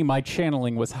told me my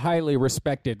channeling was highly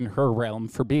respected in her realm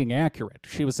for being accurate.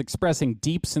 She was expressing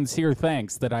deep, sincere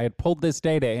thanks that I had pulled this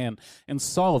data in and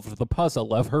solved the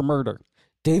puzzle of her murder.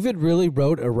 David really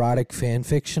wrote erotic fan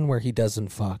fiction where he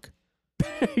doesn't fuck.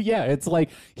 Yeah, it's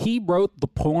like he wrote the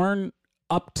porn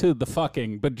up to the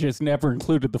fucking, but just never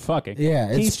included the fucking.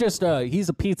 Yeah, he's just he's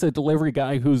a pizza delivery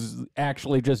guy who's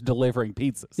actually just delivering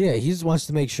pizzas. Yeah, he just wants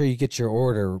to make sure you get your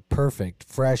order perfect,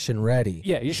 fresh, and ready.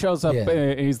 Yeah, he shows up Yeah.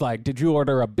 and he's like, "Did you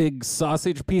order a big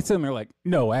sausage pizza?" And they're like,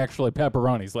 "No, actually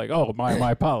pepperoni." He's like, "Oh, my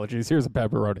apologies. Here's a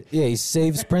pepperoni." Yeah, he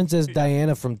saves Princess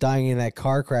Diana from dying in that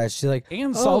car crash. She's like,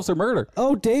 And solves her murder.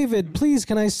 "Oh, David, please,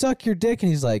 can I suck your dick?" And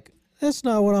he's like, "That's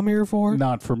not what I'm here for.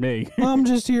 Not for me. I'm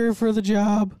just here for the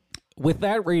job." With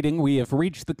that reading, we have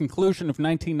reached the conclusion of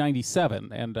 1997,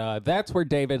 and that's where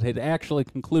David had actually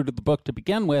concluded the book to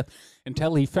begin with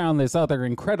until he found this other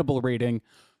incredible reading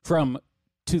from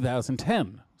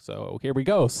 2010. So here we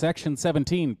go, section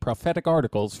 17, prophetic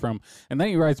articles from, and then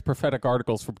he writes prophetic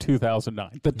articles from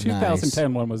 2009. The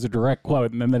 2010 one was a direct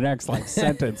quote, and then the next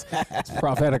sentence is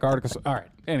prophetic articles. All right,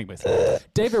 anyways.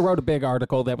 David wrote a big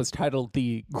article that was titled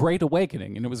The Great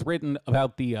Awakening, and it was written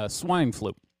about the swine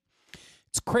flu.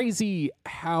 It's crazy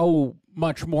how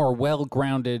much more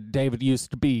well-grounded David used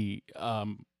to be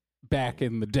back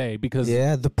in the day, because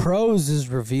Yeah, the prose is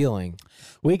revealing.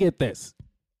 we get this.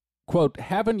 Quote,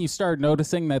 haven't you started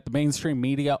noticing that the mainstream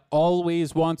media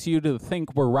always wants you to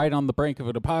think we're right on the brink of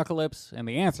an apocalypse? And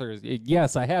the answer is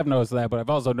yes, I have noticed that, but I've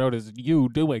also noticed you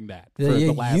doing that for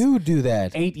the last You do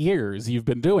that. 8 years. You've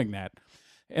been doing that.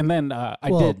 And then I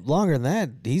Well, did. longer than that.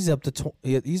 He's up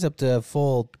to a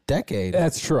full decade.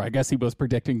 That's true. I guess he was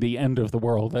predicting the end of the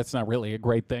world. That's not really a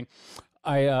great thing.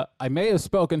 I may have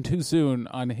spoken too soon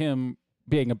on him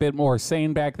being a bit more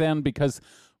sane back then, because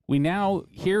we now,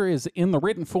 here is in the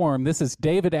written form, this is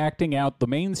David acting out the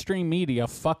mainstream media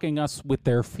fucking us with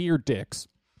their fear dicks.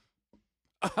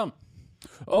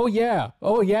 Oh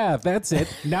yeah, that's it.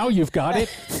 Now you've got it.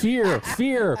 Fear,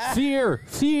 fear, fear,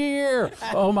 fear.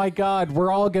 Oh my God,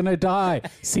 we're all gonna die.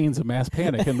 Scenes of mass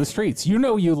panic in the streets. You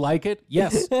know you like it.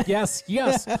 Yes, yes,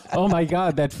 yes. Oh my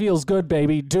God, that feels good,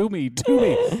 baby. Do me.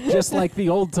 Just like the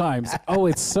old times. Oh,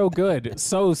 it's so good.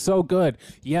 So good.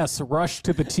 Yes, rush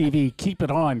to the TV. Keep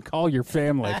it on. Call your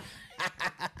family.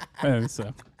 And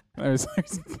so there's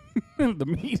the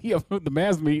media, the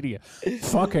mass media,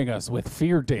 fucking us with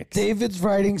fear dicks. David's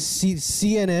writing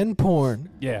CNN porn.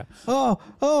 Yeah.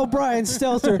 Oh, Brian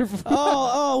Stelter.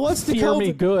 what's the Fear COVID?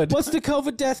 me good. What's the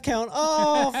COVID death count?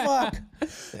 Oh, fuck.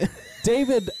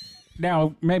 David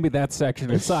Now, maybe that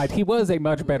section aside, he was a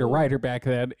much better writer back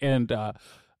then, and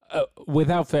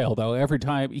without fail, though, every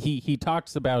time he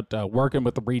talks about working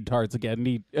with the retards again, and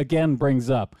he again brings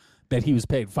up that he was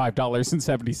paid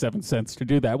 $5.77 to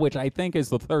do that, which I think is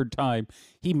the third time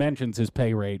he mentions his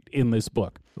pay rate in this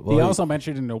book. Well, he also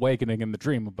mentioned in Awakening and The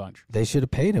Dream a bunch. They should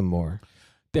have paid him more.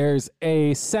 There's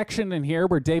a section in here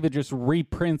where David just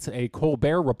reprints a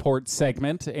Colbert Report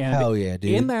segment. And hell yeah,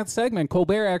 dude. In that segment,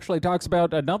 Colbert actually talks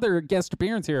about another guest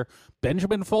appearance here,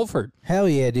 Benjamin Fulford. Hell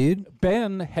yeah, dude.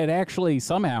 Ben had actually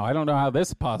somehow, I don't know how this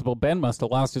is possible, Ben must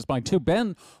have lost his mind too.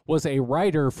 Ben was a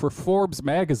writer for Forbes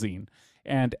magazine.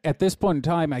 And at this point in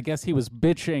time, I guess he was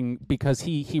bitching because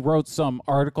he wrote some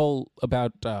article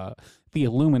about the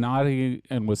Illuminati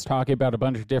and was talking about a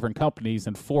bunch of different companies,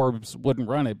 and Forbes wouldn't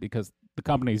run it because the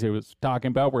companies he was talking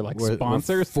about were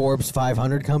sponsors. Were Forbes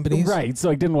 500 companies? Right.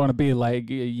 So he didn't want to be like,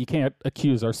 you can't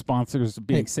accuse our sponsors of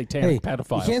being satanic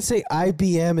pedophiles. You can't say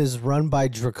IBM is run by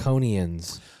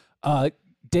draconians.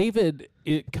 David,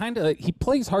 he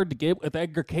plays hard to get with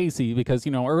Edgar Casey because,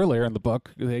 earlier in the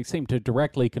book, they seem to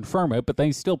directly confirm it, but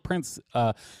they still prints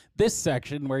this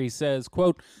section where he says,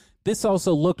 quote, "This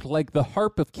also looked like the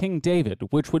harp of King David,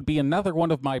 which would be another one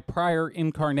of my prior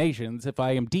incarnations if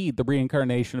I am indeed the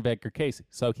reincarnation of Edgar Casey."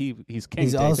 So he's King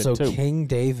David, also too. King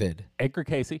David. Edgar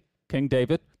Casey, King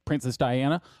David, Princess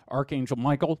Diana, Archangel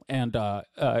Michael, and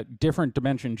different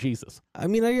dimension Jesus. I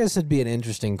mean, I guess it'd be an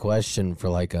interesting question for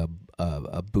like a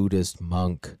Buddhist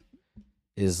monk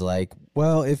is like,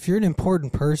 well, if you're an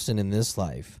important person in this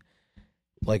life,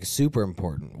 like super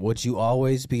important, would you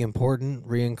always be important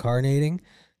reincarnating?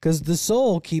 Because the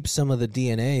soul keeps some of the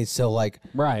DNA. So, like,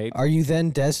 right. Are you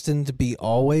then destined to be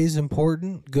always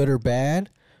important, good or bad?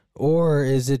 Or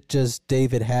is it just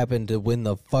David happened to win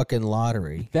the fucking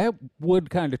lottery? That would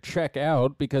kind of check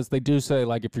out because they do say,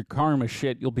 like, if your karma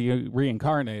shit, you'll be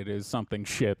reincarnated as something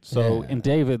shit. So in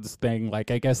David's thing,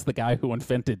 like, I guess the guy who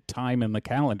invented time in the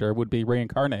calendar would be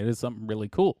reincarnated as something really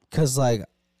cool. Because, like,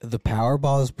 the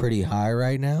Powerball is pretty high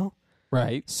right now.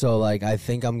 Right. So, like, I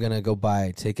think I'm going to go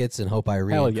buy tickets and hope I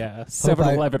Hell yeah.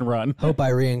 7-Eleven run. Hope I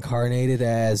reincarnated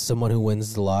as someone who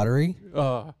wins the lottery.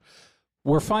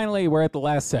 We're at the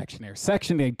last section here.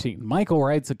 Section 18. Michael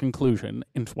writes a conclusion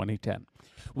in 2010.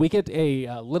 We get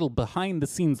a little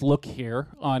behind-the-scenes look here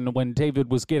on when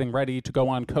David was getting ready to go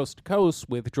on Coast to Coast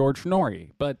with George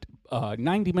Norrie. But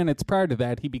 90 minutes prior to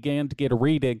that, he began to get a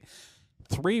reading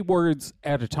 3 words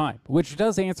at a time, which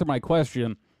does answer my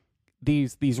question.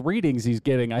 These readings he's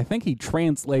getting, I think he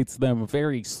translates them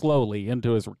very slowly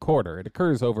into his recorder. It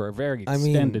occurs over a very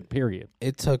extended period.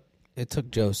 It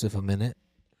took Joseph a minute.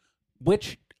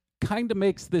 Which kind of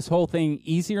makes this whole thing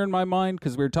easier in my mind,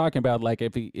 because we were talking about, like,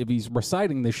 if he's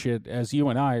reciting this shit as you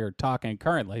and I are talking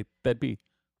currently, that'd be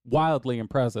wildly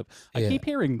impressive. I keep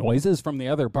hearing noises from the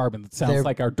other apartment that sounds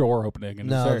like our door opening. And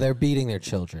they're beating their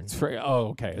children.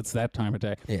 Okay, it's that time of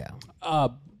day. Yeah.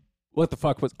 What the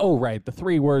fuck was... Oh, right, the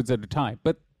 3 words at a time.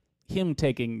 But him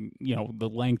taking, the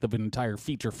length of an entire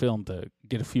feature film to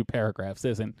get a few paragraphs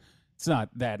it's not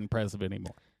that impressive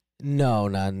anymore. No,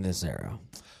 not in this era.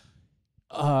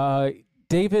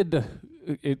 David,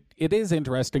 it is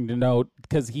interesting to note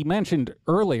because he mentioned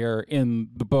earlier in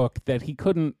the book that he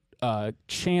couldn't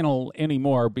channel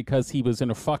anymore because he was in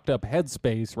a fucked up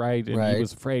headspace, right? And he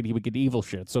was afraid he would get evil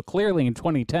shit. So clearly in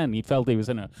 2010, he felt he was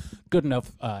in a good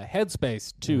enough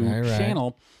headspace to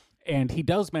channel. And he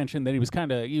does mention that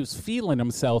he was feeling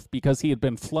himself because he had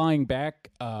been flying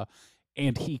back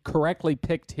and he correctly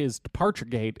picked his departure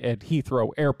gate at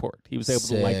Heathrow Airport. He was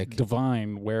able to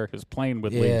divine where his plane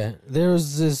would leave. Yeah, there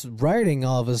was this writing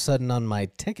all of a sudden on my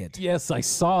ticket. Yes, I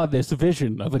saw this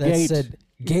vision of a gate. That said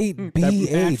Gate B8.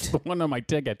 That matched the one on my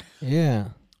ticket. Yeah.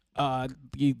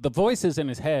 The voices in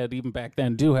his head, even back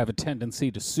then, do have a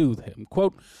tendency to soothe him.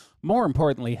 Quote, "More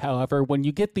importantly, however, when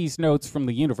you get these notes from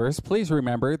the universe, please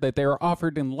remember that they are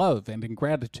offered in love and in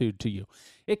gratitude to you.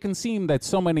 It can seem that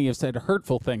so many have said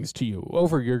hurtful things to you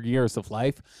over your years of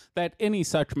life that any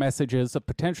such messages of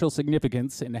potential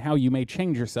significance in how you may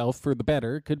change yourself for the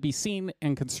better could be seen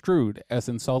and construed as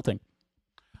insulting."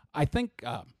 I think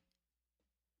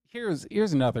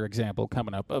here's another example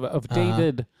coming up of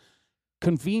David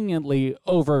conveniently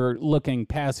overlooking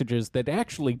passages that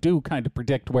actually do kind of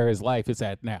predict where his life is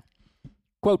at now.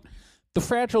 Quote, "The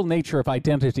fragile nature of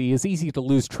identity is easy to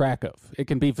lose track of. It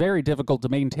can be very difficult to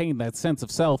maintain that sense of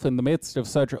self in the midst of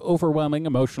such overwhelming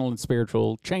emotional and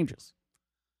spiritual changes."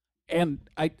 And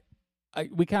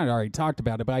we kind of already talked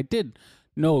about it, but I did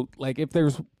note, like, if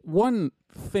there's one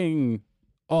thing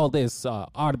all this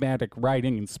automatic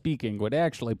writing and speaking would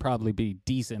actually probably be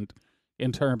decent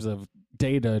in terms of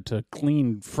data to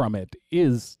glean from it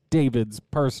is David's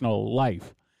personal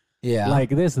life. Yeah. Like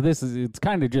this is, it's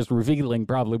kind of just revealing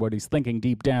probably what he's thinking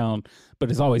deep down, but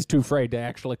is always too afraid to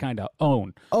actually kind of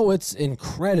own. Oh, it's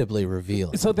incredibly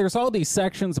revealing. So there's all these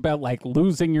sections about like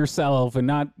losing yourself and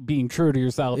not being true to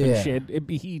yourself and shit.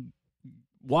 He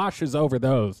washes over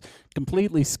those,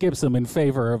 completely skips them in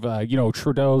favor of,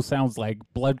 Trudeau sounds like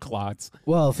blood clots.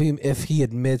 Well, if he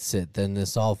admits it, then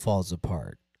this all falls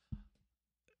apart.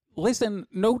 Listen,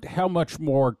 note how much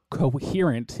more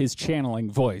coherent his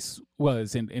channeling voice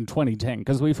was in 2010,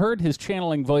 because we've heard his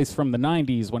channeling voice from the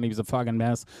 90s when he was a fucking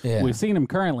mess. Yeah. We've seen him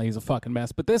currently, he's a fucking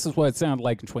mess, but this is what it sounded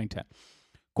like in 2010.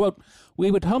 Quote,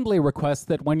 "We would humbly request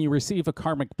that when you receive a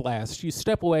karmic blast, you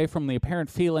step away from the apparent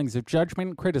feelings of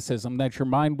judgment and criticism that your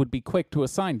mind would be quick to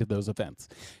assign to those events,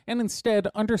 and instead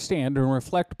understand and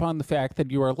reflect upon the fact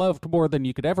that you are loved more than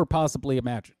you could ever possibly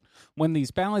imagine. When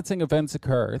these balancing events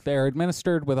occur, they are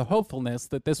administered with a hopefulness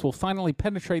that this will finally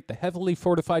penetrate the heavily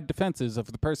fortified defenses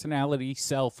of the personality,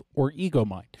 self, or ego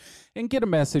mind, and get a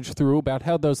message through about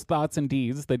how those thoughts and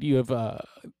deeds that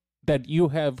you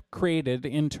have created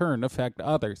in turn affect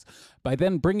others, by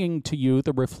then bringing to you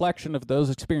the reflection of those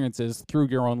experiences through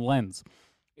your own lens.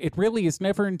 It really is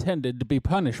never intended to be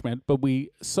punishment, but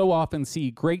we so often see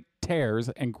great tears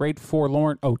and great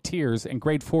forlorn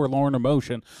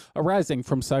emotion arising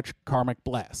from such karmic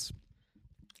blasts."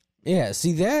 Yeah,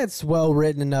 see, that's well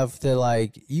written enough that,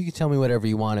 like, you can tell me whatever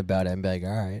you want about it and be like, all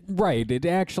right. Right, it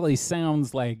actually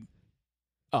sounds like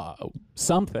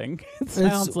something. It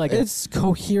sounds like it's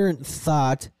coherent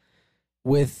thought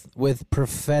with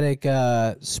prophetic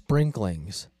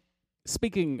sprinklings.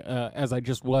 Speaking, as I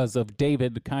just was, of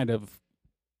David kind of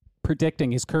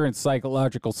predicting his current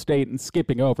psychological state and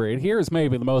skipping over it, here's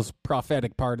maybe the most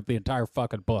prophetic part of the entire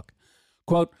fucking book.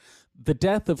 Quote, "The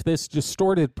death of this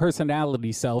distorted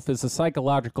personality self is a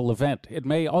psychological event. It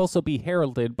may also be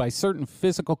heralded by certain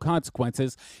physical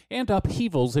consequences and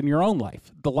upheavals in your own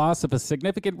life. The loss of a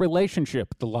significant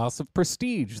relationship, the loss of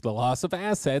prestige, the loss of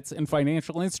assets and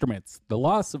financial instruments, the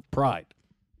loss of pride."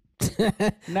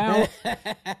 Now,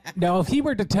 if he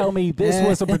were to tell me this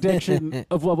was a prediction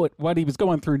of what he was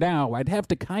going through now, I'd have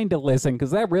to kind of listen,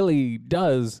 because that really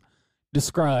does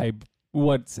describe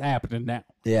what's happening now.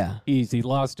 Yeah. He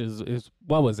lost his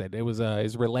what was it? It was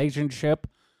his relationship,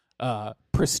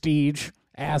 prestige,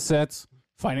 assets,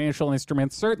 financial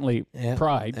instruments, certainly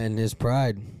pride. And his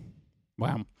pride.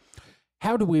 Wow.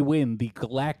 How do we win the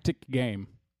galactic game?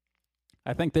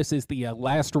 I think this is the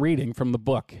last reading from the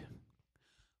book.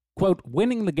 Quote,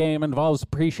 "Winning the game involves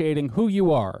appreciating who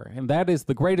you are, and that is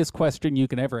the greatest question you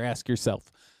can ever ask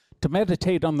yourself. To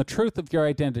meditate on the truth of your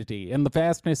identity and the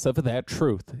vastness of that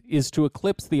truth is to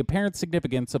eclipse the apparent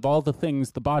significance of all the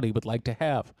things the body would like to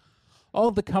have, all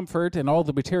the comfort and all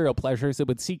the material pleasures it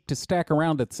would seek to stack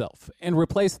around itself, and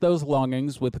replace those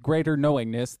longings with greater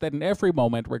knowingness that in every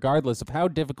moment, regardless of how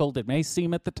difficult it may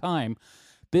seem at the time,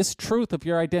 this truth of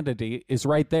your identity is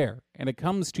right there, and it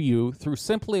comes to you through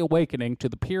simply awakening to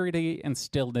the purity and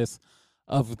stillness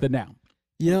of the now."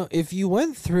 You know, if you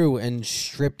went through and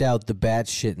stripped out the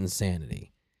batshit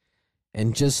insanity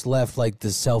and just left like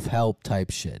the self-help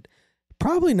type shit,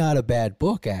 probably not a bad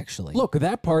book, actually. Look,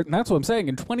 that part, and that's what I'm saying,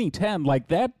 in 2010, like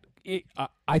that,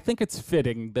 I think it's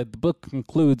fitting that the book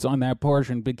concludes on that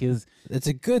portion, because it's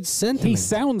a good sentiment. he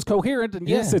sounds coherent, and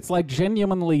yes, it's like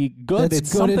genuinely good. That's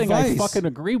It's good something advice. I fucking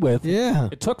agree with. Yeah.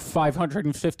 It took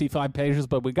 555 pages,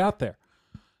 but we got there.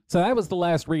 So that was the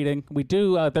last reading. We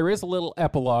do, there is a little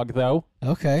epilogue, though.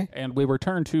 Okay. And we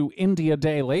return to India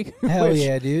Daily. Hell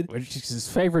yeah, dude. Which is his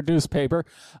favorite newspaper.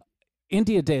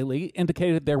 India Daily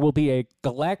indicated there will be a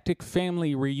galactic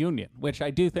family reunion, which I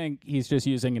do think he's just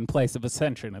using in place of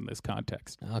Ascension in this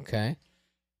context. Okay.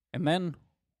 And then,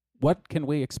 what can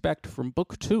we expect from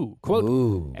Book 2? Quote,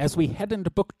 Ooh. "As we head into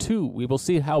Book 2, we will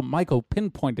see how Michael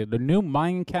pinpointed a new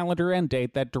Mayan calendar end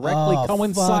date that directly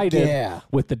coincided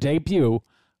with the debut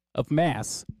of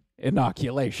mass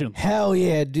inoculation." Hell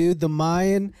yeah, dude. The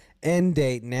Mayan end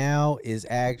date now is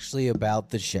actually about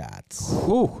the shots.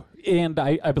 Ooh. And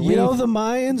I believe... You know the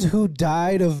Mayans who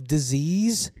died of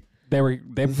disease? They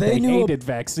hated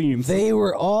vaccines. They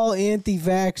were all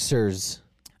anti-vaxxers.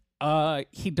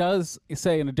 He does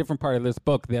say in a different part of this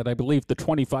book that I believe the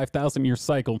 25,000-year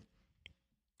cycle,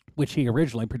 which he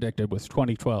originally predicted was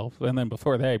 2012, and then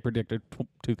before that he predicted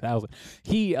 2000.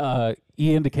 He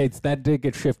indicates that did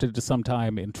get shifted to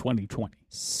sometime in 2020.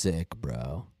 Sick,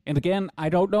 bro. And again, I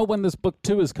don't know when this book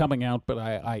 2 is coming out, but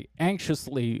I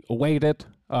anxiously await it.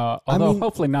 Although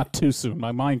hopefully not too soon.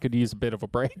 My mind could use a bit of a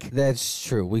break. That's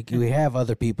true. We have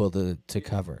other people to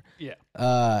cover.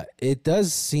 Yeah. It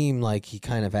does seem like he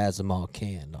kind of has them all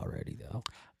canned already, though.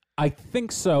 I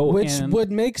think so. Which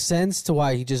would make sense to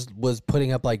why he just was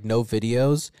putting up like no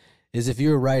videos. Is if you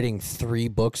were writing 3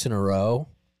 books in a row.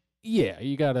 Yeah,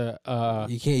 you gotta.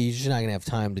 You can't. You're just not gonna have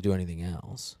time to do anything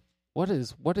else. What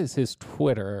is his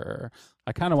Twitter?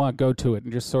 I kind of want to go to it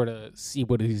and just sort of see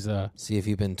what he's. See if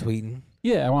you've been tweeting.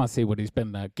 Yeah, I want to see what he's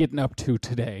been getting up to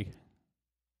today.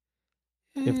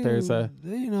 If there's a.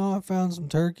 I found some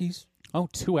turkeys. Oh,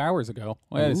 2 hours ago.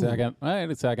 Wait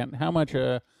a second. How much?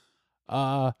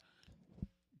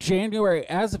 January,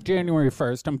 as of January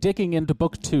 1st, I'm digging into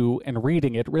book 2 and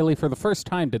reading it really for the first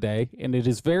time today, and it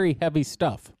is very heavy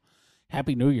stuff.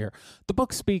 Happy New Year. The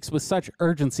book speaks with such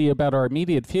urgency about our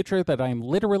immediate future that I'm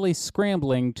literally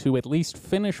scrambling to at least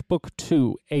finish book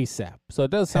 2 ASAP. So it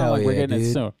does sound like we're getting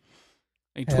it soon.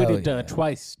 I tweeted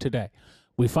twice today.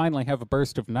 We finally have a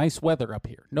burst of nice weather up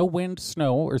here. No wind,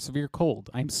 snow, or severe cold.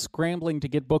 I'm scrambling to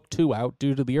get book 2 out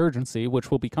due to the urgency, which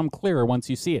will become clearer once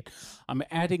you see it. I'm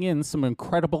adding in some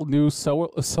incredible new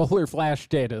solar flash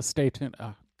data. Stay tuned.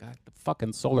 Oh, God, the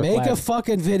fucking solar flash. Make a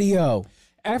fucking video.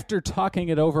 After talking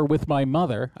it over with my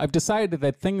mother, I've decided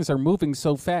that things are moving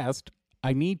so fast,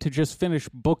 I need to just finish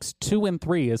books 2 and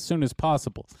 3 as soon as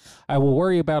possible. I will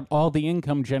worry about all the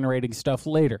income-generating stuff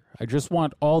later. I just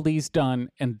want all these done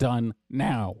and done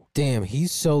now. Damn,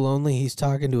 he's so lonely. He's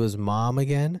talking to his mom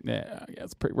again. Yeah,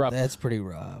 it's pretty rough. That's pretty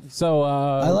rough. So,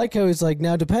 I like how he's like,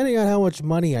 now, depending on how much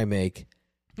money I make.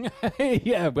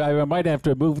 Yeah, I might have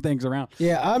to move things around.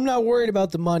 Yeah, I'm not worried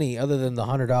about the money other than the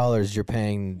 $100 you're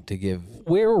paying to give.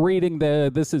 We're reading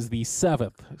this is the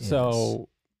 7th. Yes. So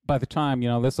by the time,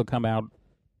 this will come out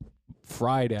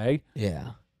Friday.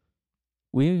 Yeah.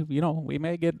 We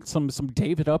may get some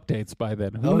David updates by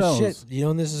then. Who knows? Shit. You know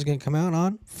when this is going to come out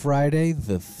on? Friday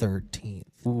the 13th.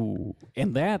 Ooh,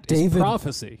 and that is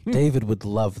prophecy. David would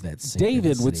love that scene.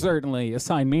 David would certainly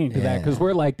assign meaning to that because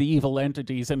we're like the evil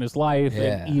entities in his life,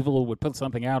 and evil would put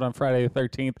something out on Friday the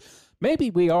 13th. Maybe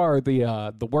we are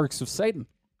the works of Satan.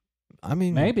 I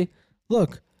mean, maybe.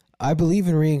 Look, I believe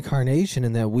in reincarnation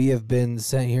and that we have been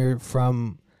sent here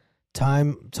from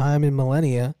time and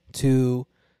millennia to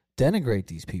denigrate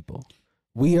these people.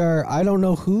 We are. I don't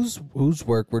know whose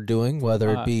work we're doing, whether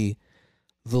it be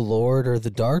the Lord or the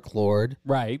Dark Lord,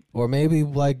 right? Or maybe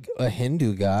like a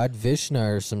Hindu god, Vishnu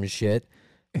or some shit.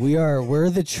 We're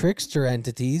the trickster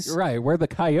entities, right? We're the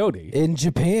coyote. In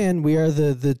Japan, we are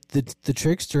the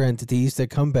trickster entities that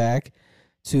come back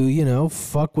to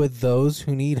fuck with those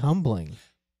who need humbling.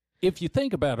 If you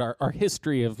think about our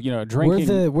history of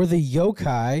drinking, we're the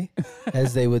yokai,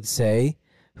 as they would say,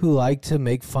 who like to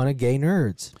make fun of gay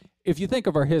nerds. If you think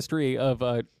of our history of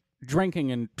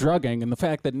drinking and drugging and the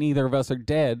fact that neither of us are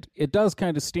dead, it does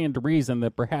kind of stand to reason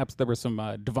that perhaps there was some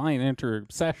divine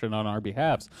intercession on our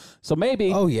behalves. So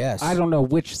maybe, oh yes, I don't know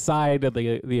which side of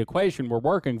the equation we're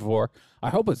working for. I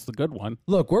hope it's the good one.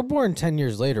 Look, we're born 10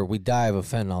 years later. We die of a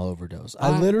fentanyl overdose.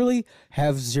 I literally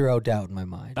have zero doubt in my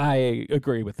mind. I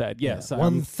agree with that. Yes,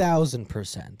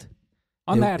 1,000%.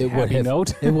 On that happy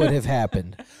note, it would have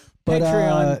happened. But,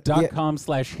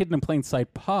 Patreon.com/Hidden in Plain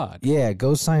Sight Pod. Yeah,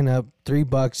 go sign up.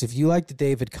 $3. If you like the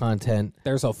David content,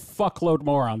 there's a fuckload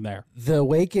more on there. The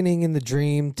Awakening in the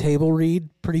Dream table read,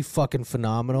 pretty fucking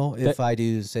phenomenal, if I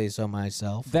do say so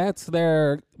myself. That's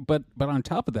there, but on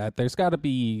top of that, there's got to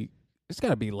be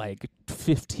like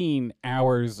 15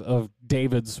 hours of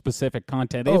David's specific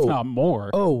content, if not more.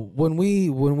 Oh, when we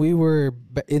were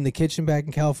in the kitchen back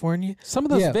in California, some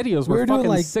of those videos were fucking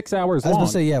like 6 hours long. I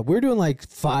was going to say, we're doing like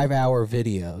 5-hour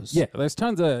videos. Yeah, there's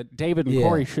tons of David and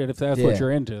Corey shit if that's what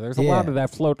you're into. There's a lot of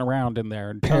that floating around in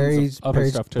there, and tons of other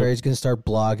stuff too. Perry's going to start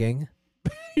blogging.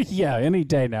 Yeah, any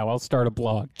day now I'll start a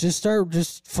blog. Just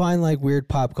find like weird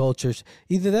pop cultures.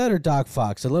 Either that or Doc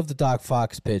Fox. I love the Doc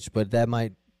Fox pitch, but that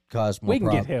might cause more we can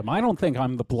get him. I don't think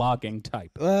I'm the blogging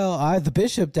type. Well, the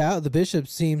bishop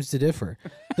seems to differ.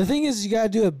 The thing is, you got to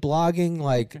do it blogging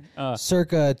like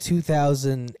circa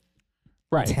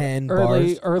 2010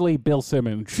 early Bill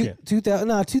Simmons shit.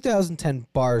 2010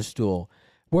 Barstool,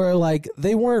 where like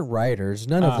they weren't writers.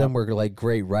 None of them were like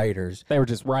great writers. They were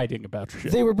just writing about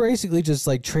shit. They were basically just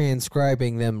like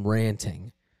transcribing them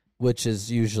ranting, which is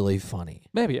usually funny.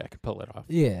 Maybe I could pull it off.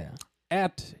 Yeah.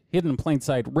 At Hidden in Plain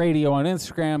Sight Radio on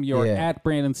Instagram, you're at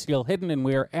Brandon Steele Hidden, and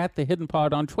we're at the Hidden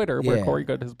Pod on Twitter, where Corey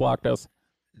Good has blocked us.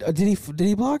 Did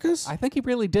he block us? I think he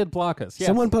really did block us. Yes.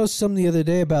 Someone posted something the other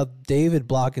day about David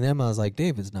blocking them. I was like,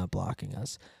 David's not blocking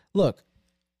us. Look,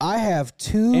 I have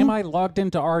two. Am I logged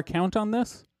into our account on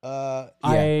this?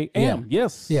 I am.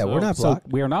 Yes. Yeah, we're not blocked. So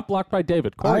we are not blocked by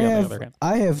David. Corey, on the other hand,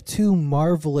 I have two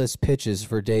marvelous pitches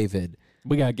for David.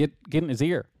 we gotta get in his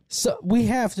ear. So we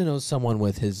have to know someone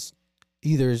with his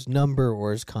either his number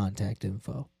or his contact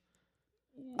info.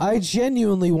 I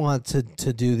genuinely want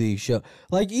to do these shows.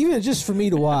 Like, even just for me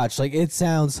to watch, like, it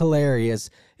sounds hilarious.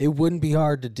 It wouldn't be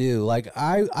hard to do. Like,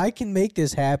 I can make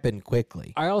this happen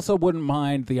quickly. I also wouldn't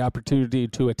mind the opportunity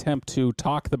to attempt to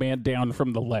talk the man down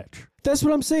from the ledge. That's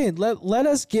what I'm saying. Let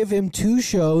us give him two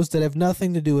shows that have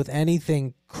nothing to do with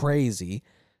anything crazy.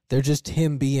 They're just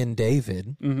him being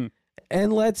David. Mm-hmm.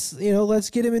 And let's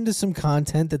get him into some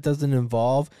content that doesn't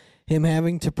involve him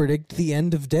having to predict the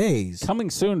end of days. Coming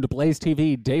soon to Blaze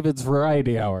TV, David's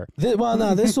Variety Hour.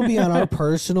 No, this will be on our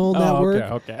personal network.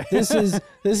 Okay. This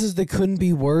is the Couldn't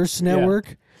Be Worse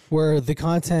network, where the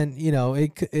content,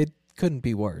 it couldn't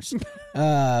be worse.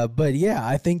 But yeah,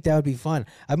 I think that would be fun.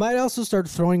 I might also start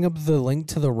throwing up the link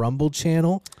to the Rumble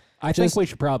channel. I think we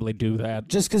should probably do that.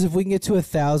 Just because if we can get to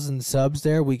 1,000 subs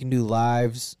there, we can do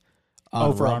lives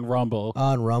over on Rumble.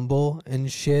 On Rumble and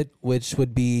shit, which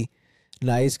would be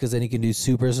nice because then you can do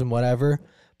supers and whatever.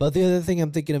 But the other thing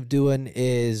I'm thinking of doing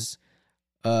is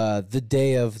the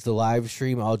day of the live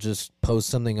stream, I'll just post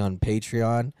something on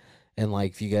Patreon. And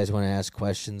like, if you guys want to ask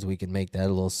questions, we can make that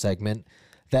a little segment.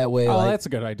 That way, that's a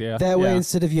good idea. That way,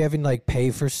 instead of you having like pay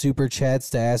for super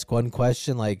chats to ask one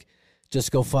question, like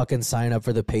just go fucking sign up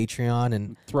for the Patreon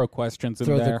and throw questions in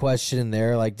there. Throw the question in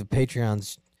there. Like the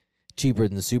Patreon's cheaper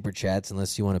than the super chats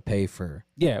unless you want to pay for.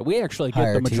 Yeah, we actually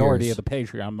get the majority of the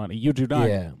Patreon money. You do not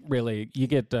really. You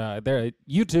get there.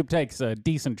 YouTube takes a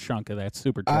decent chunk of that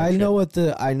super chat. I know what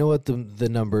the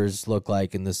numbers look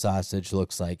like and the sausage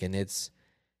looks like, and it's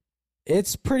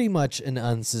pretty much an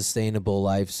unsustainable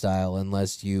lifestyle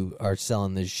unless you are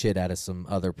selling this shit out of some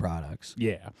other products.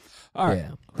 Yeah. All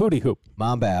right. Hootie hoop.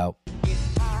 Mamba out.